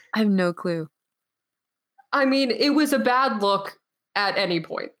 I have no clue. I mean, it was a bad look at any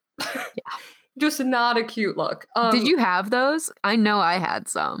point. Yeah. Just not a cute look. Did you have those? I know I had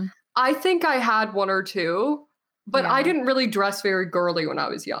some. I think I had one or two, but I didn't really dress very girly when I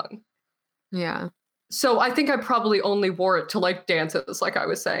was young. Yeah. So I think I probably only wore it to like dances, like I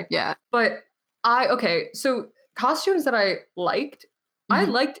was saying. Yeah. But so costumes that I liked, I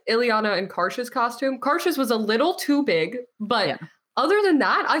liked Ileana and Karsh's costume. Karsh's was a little too big, but other than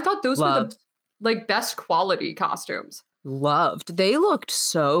that, I thought those were the like best quality costumes. Loved. They looked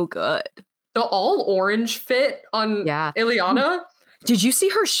so good. The all orange fit on Ileana. Did you see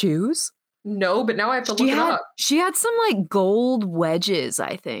her shoes? No, but now I have to look it up. She had some like gold wedges,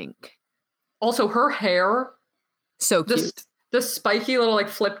 I think. Also, her hair. So cute. The spiky little like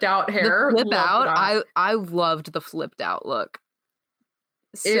flipped out hair. The flip out. I loved the flipped out look.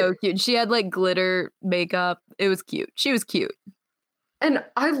 So cute. She had like glitter makeup. It was cute. She was cute. And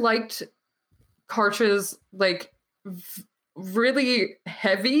I liked Karsh's like really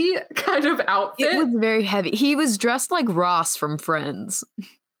heavy kind of outfit. It was very heavy. He was dressed like Ross from Friends.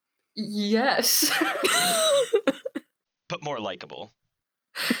 Yes. But more likable.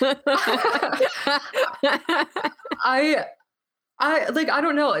 I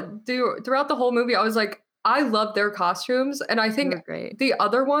don't know. Throughout the whole movie, I was like, I love their costumes. And I think the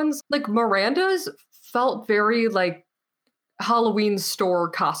other ones, like Miranda's, felt very like Halloween store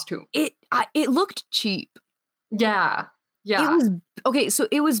costume. It looked cheap. Yeah. It was okay, so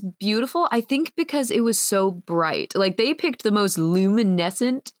it was beautiful, I think, because it was so bright. Like they picked the most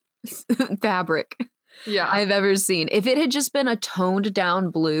luminescent fabric I've ever seen. If it had just been a toned down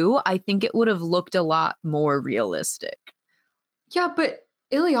blue, I think it would have looked a lot more realistic. Yeah, but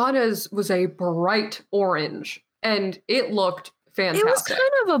Ileana's was a bright orange and it looked fantastic. It was kind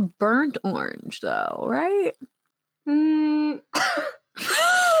of a burnt orange though, right? I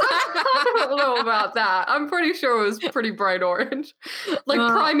don't know about that. I'm pretty sure it was pretty bright orange, like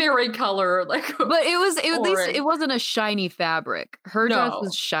primary color. Like, but it was at least it wasn't a shiny fabric. Her dress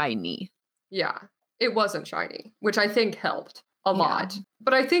was shiny. Yeah, it wasn't shiny, which I think helped a lot.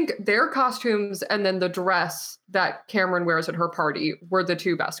 But I think their costumes and then the dress that Cameron wears at her party were the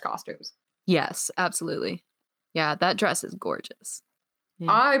two best costumes. Yes, absolutely. Yeah, that dress is gorgeous. Yeah.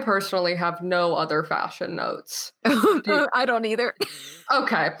 I personally have no other fashion notes. I don't either.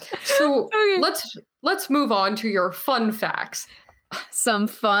 Okay. So let's move on to your fun facts. Some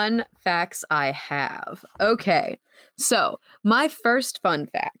fun facts I have. Okay. So, my first fun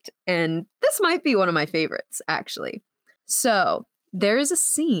fact, and this might be one of my favorites actually. So, there is a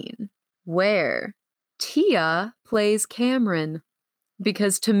scene where Tia plays Cameron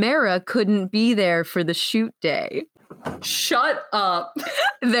because Tamara couldn't be there for the shoot day. Shut up.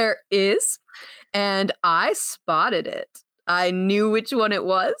 There is. And I spotted it. I knew which one it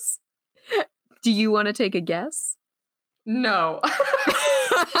was. Do you want to take a guess? No.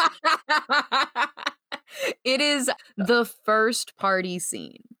 It is the first party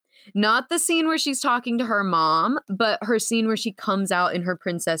scene. Not the scene where she's talking to her mom, but her scene where she comes out in her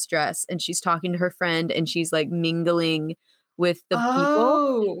princess dress and she's talking to her friend and she's like mingling with the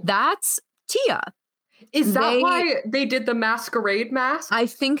people. That's Tia. Is that why they did the masquerade mask? I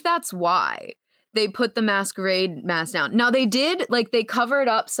think that's why. they put the masquerade mask down. Now they did, like, they covered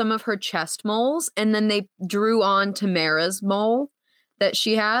up some of her chest moles, and then they drew on Tamara's mole that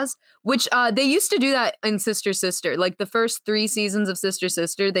she has, which they used to do that in Sister Sister. Like the first 3 seasons of Sister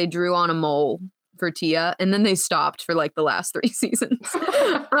Sister, they drew on a mole for Tia, and then they stopped for like the last 3 seasons.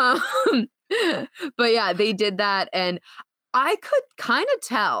 But yeah, they did that, and I could kind of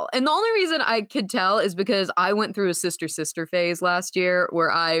tell. And the only reason I could tell is because I went through a Sister Sister phase last year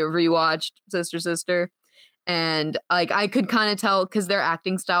where I rewatched Sister Sister, and like I could kind of tell because their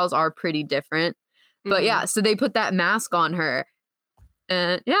acting styles are pretty different. But yeah, so they put that mask on her.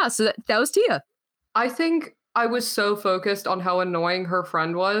 And yeah, so that was Tia. I think I was so focused on how annoying her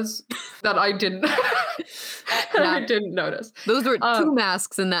friend was that I didn't I didn't notice. Those were 2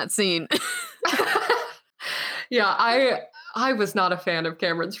 masks in that scene. Yeah, I was not a fan of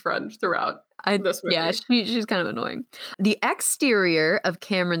Cameron's friend throughout this movie. Yeah, she's kind of annoying. The exterior of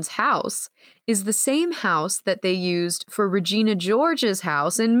Cameron's house is the same house that they used for Regina George's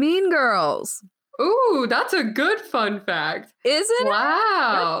house in Mean Girls. Ooh, that's a good fun fact. Isn't it?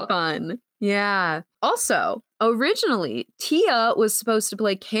 Wow. That's fun. Yeah. Also, originally, Tia was supposed to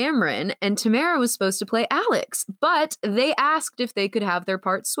play Cameron and Tamara was supposed to play Alex, but they asked if they could have their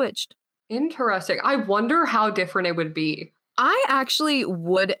parts switched. Interesting. I wonder how different it would be. I actually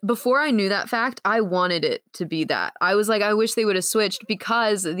would, before I knew that fact, I wanted it to be that. I was like, I wish they would have switched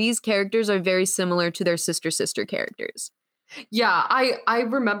because these characters are very similar to their Sister Sister characters. Yeah, I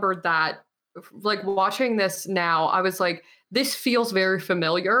remembered that. Like watching this now, I was like, this feels very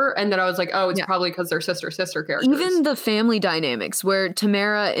familiar. And then I was like, oh, it's probably because they're Sister Sister characters. Even the family dynamics where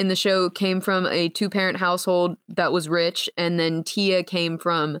Tamara in the show came from a 2-parent household that was rich. And then Tia came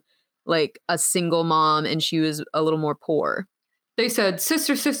from like a single mom and she was a little more poor. They said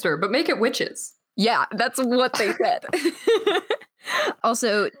Sister Sister, but make it witches. Yeah, that's what they said.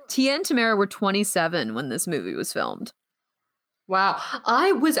 Also, Tia and Tamara were 27 when this movie was filmed. Wow.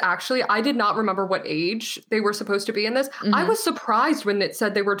 I did not remember what age they were supposed to be in this. Mm-hmm. I was surprised when it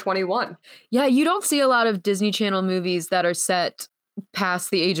said they were 21. Yeah, you don't see a lot of Disney Channel movies that are set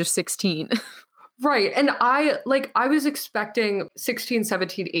past the age of 16. Right. And I was expecting 16,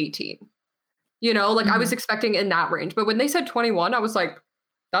 17, 18. You know, like I was expecting in that range. But when they said 21, I was like,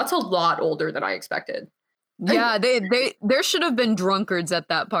 that's a lot older than I expected. Yeah, there should have been drunkards at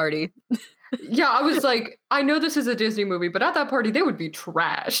that party. Yeah, I was like, I know this is a Disney movie, but at that party, they would be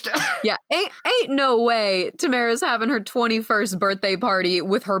trashed. Yeah, ain't no way Tamara's having her 21st birthday party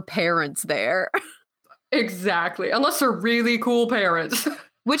with her parents there. Exactly. Unless they're really cool parents.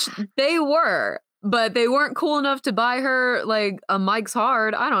 Which they were, but they weren't cool enough to buy her, like, a Mike's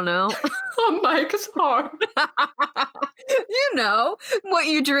Hard. I don't know. A Mike's Hard. You know, what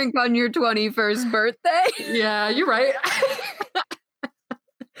you drink on your 21st birthday. Yeah, you're right.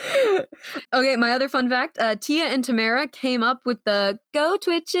 Okay, my other fun fact, Tia and Tamara came up with the go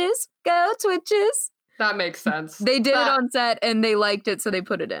Twitches, go Twitches. That makes sense. They did it on set and they liked it, so they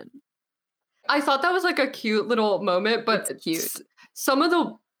put it in. I thought that was like a cute little moment, but it's cute. Some of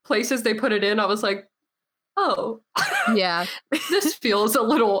the places they put it in, I was like, oh. Yeah. This feels a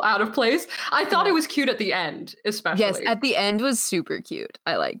little out of place. I thought it was cute at the end, especially. Yes, at the end was super cute.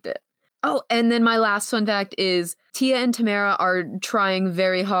 I liked it. Oh, and then my last fun fact is Tia and Tamara are trying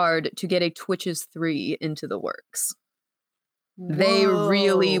very hard to get a Twitches 3 into the works. Whoa. They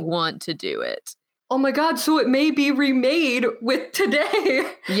really want to do it. Oh my God, so it may be remade with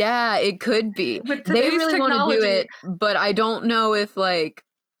today. Yeah, it could be. They really want to do it, but I don't know if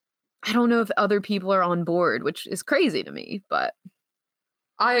other people are on board, which is crazy to me, but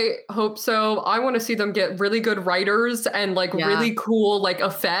I hope so. I want to see them get really good writers and really cool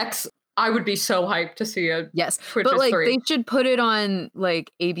effects. I would be so hyped to see a Twitches 3. They should put it on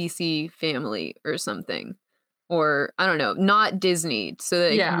ABC Family or something, or I don't know, not Disney, so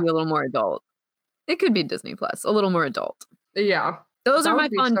that it can be a little more adult. It could be Disney Plus, a little more adult. Yeah, those are my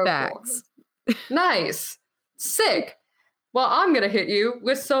fun facts. Cool. Nice, sick. Well, I'm gonna hit you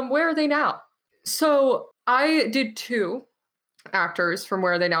with some Where Are They Now? So I did 2 actors from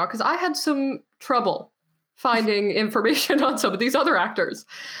Where Are They Now because I had some trouble finding information on some of these other actors.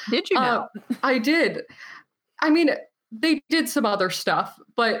 Did you know? I did. I mean, they did some other stuff,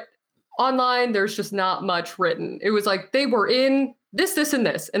 but online there's just not much written. It was like they were in this, and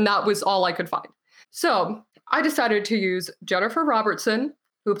this, and that was all I could find. So I decided to use Jennifer Robertson,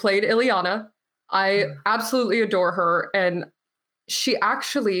 who played Ileana. I absolutely adore her, and she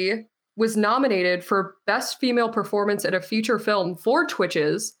actually was nominated for Best Female Performance in a Feature Film for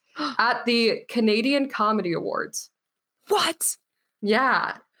Twitches at the Canadian Comedy Awards. What?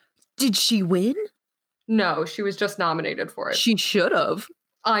 Yeah. Did she win? No, she was just nominated for it. She should have.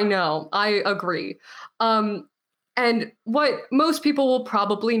 I know. I agree. And what most people will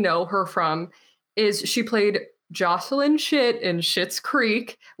probably know her from is she played Jocelyn Schitt in Schitt's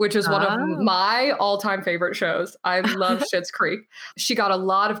Creek, which is one of my all-time favorite shows. I love Schitt's Creek. She got a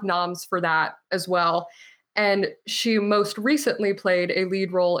lot of noms for that as well. And she most recently played a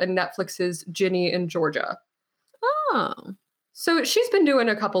lead role in Netflix's Ginny in Georgia. Oh. So she's been doing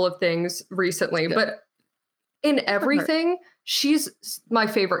a couple of things recently, but in everything, she's my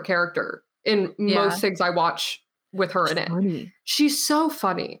favorite character in most things I watch with her in it. She's so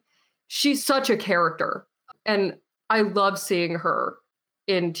funny. She's such a character. And I love seeing her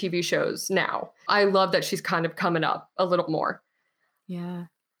in TV shows now. I love that she's kind of coming up a little more. Yeah.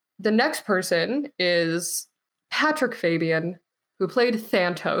 The next person is Patrick Fabian, who played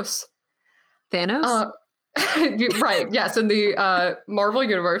Thanos. Thanos? Right. Yes, in the Marvel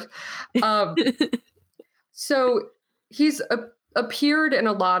Universe. So he's appeared in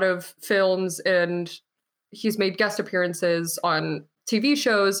a lot of films and he's made guest appearances on TV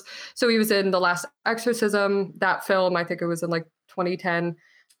shows. So he was in The Last Exorcism, that film, I think it was in like 2010.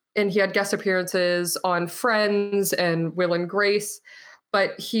 And he had guest appearances on Friends and Will and Grace.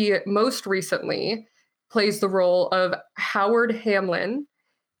 But he most recently plays the role of Howard Hamlin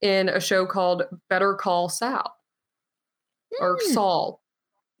in a show called Better Call Saul. Or Saul.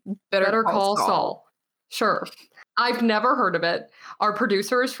 Better Call Saul. Sure. I've never heard of it. Our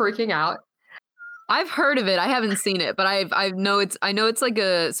producer is freaking out. I've heard of it. I haven't seen it, but I know it's like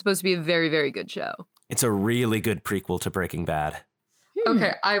supposed to be a very, very good show. It's a really good prequel to Breaking Bad.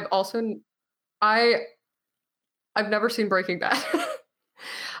 Okay, I've never seen Breaking Bad.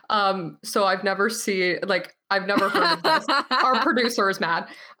 So I've never heard of this. Our producer is mad.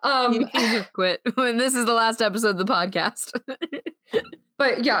 You just quit when this is the last episode of the podcast.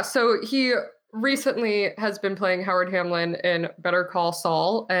 But yeah, so he recently has been playing Howard Hamlin in Better Call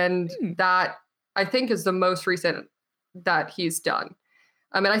Saul, and that I think is the most recent that he's done.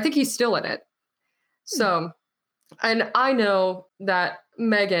 I mean, I think he's still in it. So, and I know that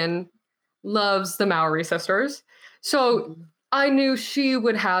Megan loves the Mowry sisters. So I knew she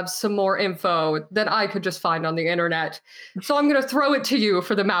would have some more info that I could just find on the internet. So I'm going to throw it to you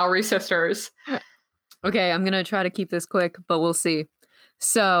for the Mowry sisters. Okay, I'm going to try to keep this quick, but we'll see.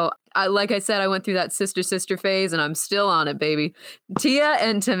 So, like I said, I went through that sister phase and I'm still on it, baby. Tia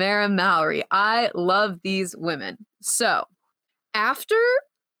and Tamara Mowry. I love these women. So, after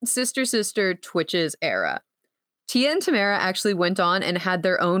Sister Twitch's era, Tia and Tamara actually went on and had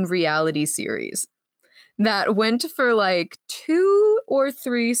their own reality series that went for like 2 or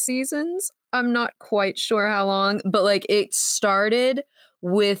 3 seasons. I'm not quite sure how long, but like it started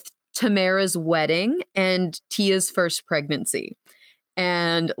with Tamara's wedding and Tia's first pregnancy.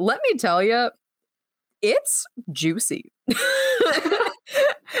 And let me tell you, it's juicy.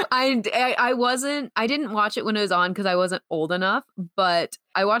 I didn't watch it when it was on because I wasn't old enough, but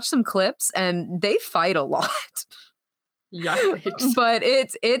I watched some clips and they fight a lot. Yikes. But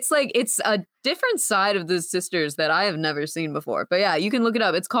it's a different side of the sisters that I have never seen before. But yeah, you can look it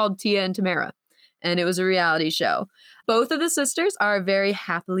up. It's called Tia and Tamara, and it was a reality show. Both of the sisters are very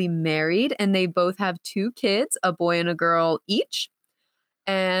happily married, and they both have 2 kids, a boy and a girl each.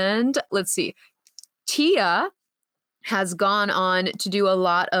 And let's see, Tia has gone on to do a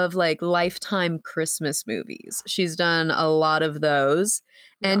lot of like Lifetime Christmas movies. She's done a lot of those.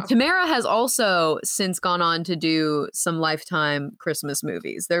 And Tamara has also since gone on to do some Lifetime Christmas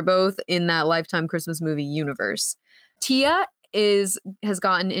movies. They're both in that Lifetime Christmas movie universe. Tia has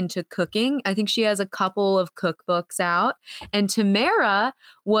gotten into cooking. I think she has a couple of cookbooks out. And Tamara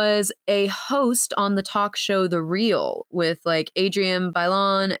was a host on the talk show The Real with like Adrienne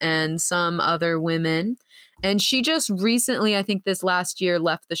Bailon and some other women. And she just recently, I think this last year,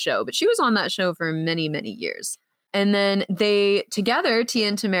 left the show. But she was on that show for many, many years. And then they together, Tia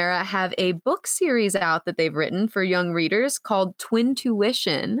and Tamara, have a book series out that they've written for young readers called Twin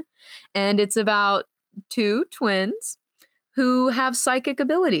Tuition. And it's about 2 twins who have psychic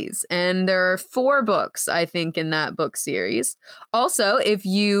abilities. And there are 4 books, I think, in that book series. Also, if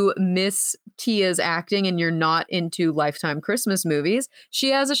you miss Tia's acting and you're not into Lifetime Christmas movies, she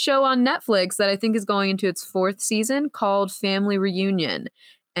has a show on Netflix that I think is going into its 4th season called Family Reunion.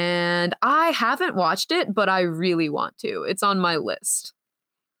 And I haven't watched it, but I really want to. It's on my list.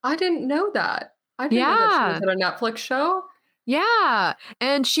 I didn't know that. I didn't know that she was in a Netflix show. Yeah.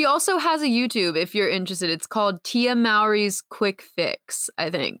 And she also has a YouTube if you're interested. It's called Tia Mowry's Quick Fix, I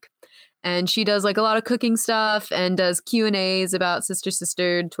think. And she does like a lot of cooking stuff and does Q&As about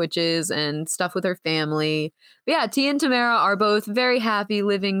sister Twitches and stuff with her family. But yeah, Tia and Tamara are both very happy,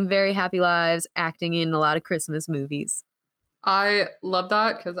 living very happy lives, acting in a lot of Christmas movies. I love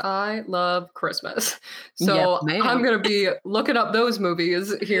that because I love Christmas. So Yes, ma'am. I'm going to be looking up those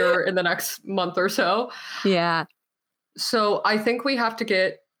movies here in the next month or so. Yeah. So I think we have to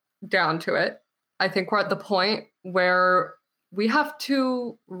get down to it. I think we're at the point where we have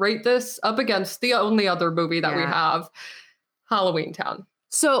to rate this up against the only other movie that we have, Halloween Town.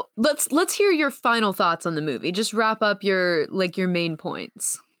 So let's hear your final thoughts on the movie. Just wrap up your main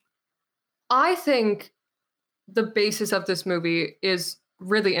points. I think the basis of this movie is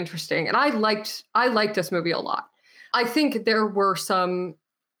really interesting, and I liked this movie a lot. I think there were some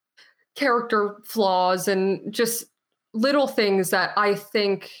character flaws and just little things that I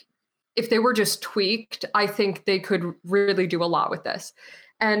think if they were just tweaked, I think they could really do a lot with this.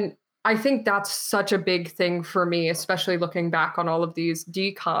 And I think that's such a big thing for me, especially looking back on all of these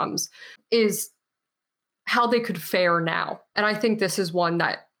DCOMs, is how they could fare now. And I think this is one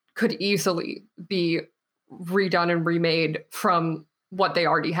that could easily be redone and remade from what they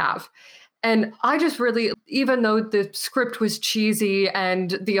already have. And I just really, even though the script was cheesy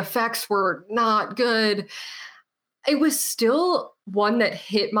and the effects were not good, it was still one that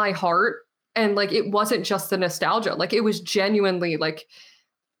hit my heart. And like, it wasn't just the nostalgia. Like, it was genuinely like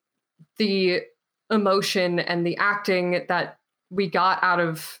the emotion and the acting that we got out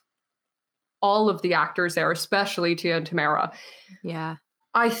of all of the actors there, especially Tia and Tamara. Yeah.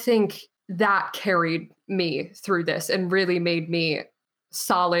 I think that carried me through this and really made me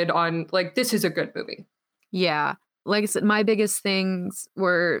solid on like, this is a good movie. Yeah. Like I said, my biggest things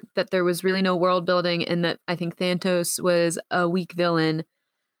were that there was really no world building and that I think Thanos was a weak villain.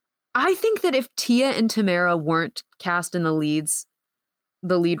 I think that if Tia and Tamara weren't cast in the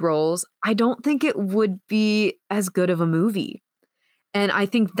lead roles, I don't think it would be as good of a movie. And I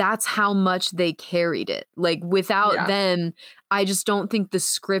think that's how much they carried it. Like, without them, I just don't think the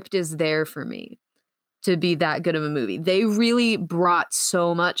script is there for me to be that good of a movie. They really brought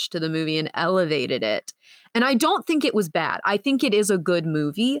so much to the movie and elevated it. And I don't think it was bad. I think it is a good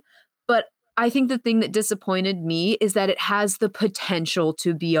movie, but I think the thing that disappointed me is that it has the potential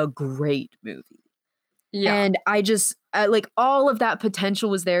to be a great movie. Yeah. And I just, like, all of that potential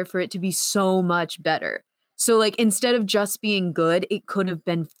was there for it to be so much better. So, like, instead of just being good, it could have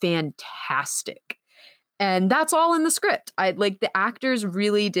been fantastic. And that's all in the script. The actors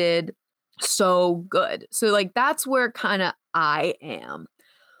really did so good. So, like, that's where kind of I am.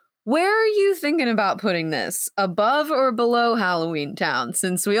 Where are you thinking about putting this? Above or below Halloween Town?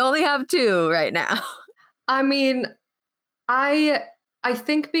 Since we only have 2 right now. I mean, I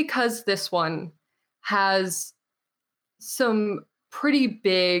think because this one has some pretty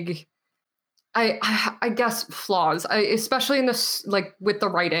big, I guess, flaws, especially in this, like, with the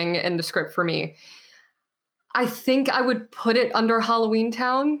writing and the script for me. I think I would put it under Halloween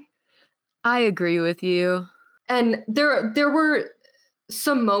Town. I agree with you. And there were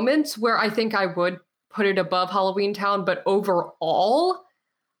some moments where I think I would put it above Halloween Town, but overall,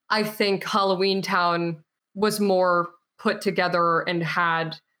 I think Halloween Town was more put together and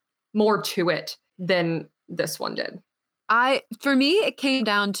had more to it than this one did. For me, it came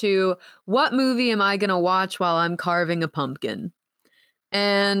down to, what movie am I going to watch while I'm carving a pumpkin?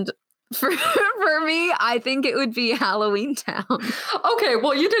 And for me, I think it would be Halloween Town. Okay,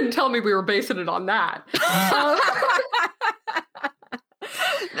 well, you didn't tell me we were basing it on that.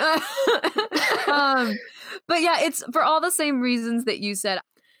 But yeah, it's for all the same reasons that you said.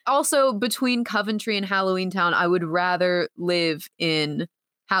 Also, between Coventry and Halloween Town, I would rather live in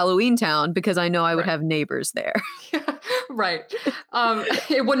Halloween Town because I know I would have neighbors there. Right.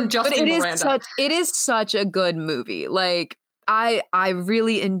 It wouldn't just be Miranda. It is such a good movie. Like, I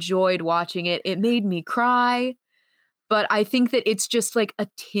really enjoyed watching it. It made me cry, but I think that it's just like a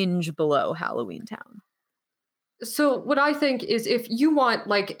tinge below Halloween Town. So what I think is, if you want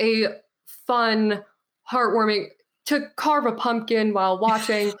like a fun, heartwarming, to carve a pumpkin while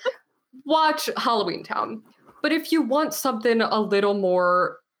watching, watch Halloween Town. But if you want something a little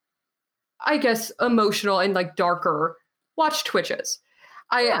more, I guess, emotional and like darker, watch Twitches.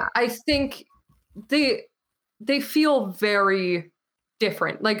 I think they feel very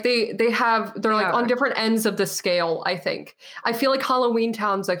different. Like they're like on different ends of the scale, I think. I feel like Halloween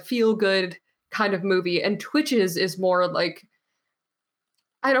Town's like feel good kind of movie, and Twitches is more like,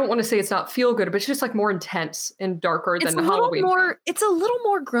 I don't want to say it's not feel good, but it's just like more intense and darker than Halloween Town. It's a little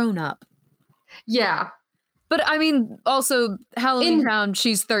more grown up. Yeah. But I mean, also Halloween Town,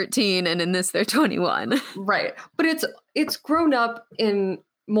 she's 13, and in this they're 21. Right. But it's grown up in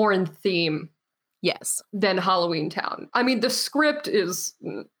more in theme. Yes. Than Halloween Town. I mean, the script is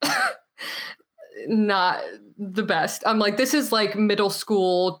not the best. I'm like, this is like middle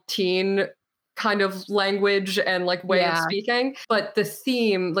school teen kind of language and like way of speaking, but the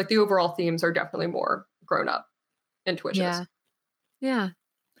theme, like the overall themes are definitely more grown up in Twitches. Yeah.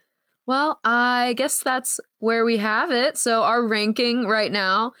 Well, I guess that's where we have it. So our ranking right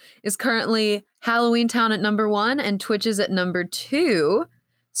now is currently Halloween Town at number 1 and Twitches at number 2.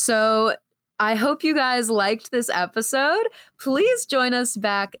 So I hope you guys liked this episode. Please join us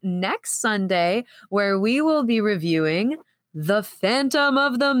back next Sunday where we will be reviewing The Phantom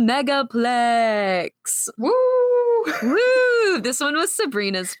of the Megaplex. Woo! Woo! This one was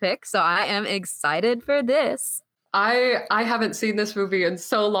Sabrina's pick, so I am excited for this. I haven't seen this movie in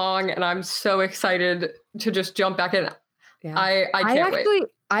so long, and I'm so excited to just jump back in. Yeah. I can't wait.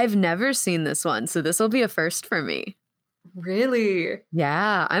 I've never seen this one, so this will be a first for me. Really?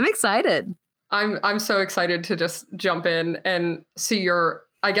 Yeah, I'm excited. I'm so excited to just jump in and see your,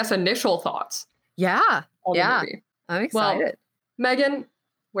 I guess, initial thoughts. Yeah. On the movie. I'm excited. Well, Megan,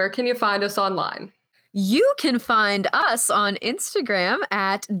 where can you find us online? You can find us on Instagram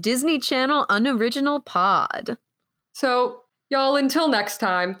at Disney Channel Unoriginal Pod. So, y'all, until next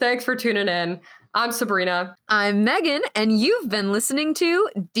time, thanks for tuning in. I'm Sabrina. I'm Megan, and you've been listening to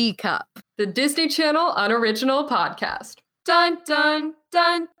D-Cup, the Disney Channel Unoriginal Podcast. Dun, dun,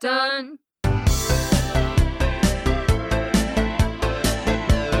 dun, dun.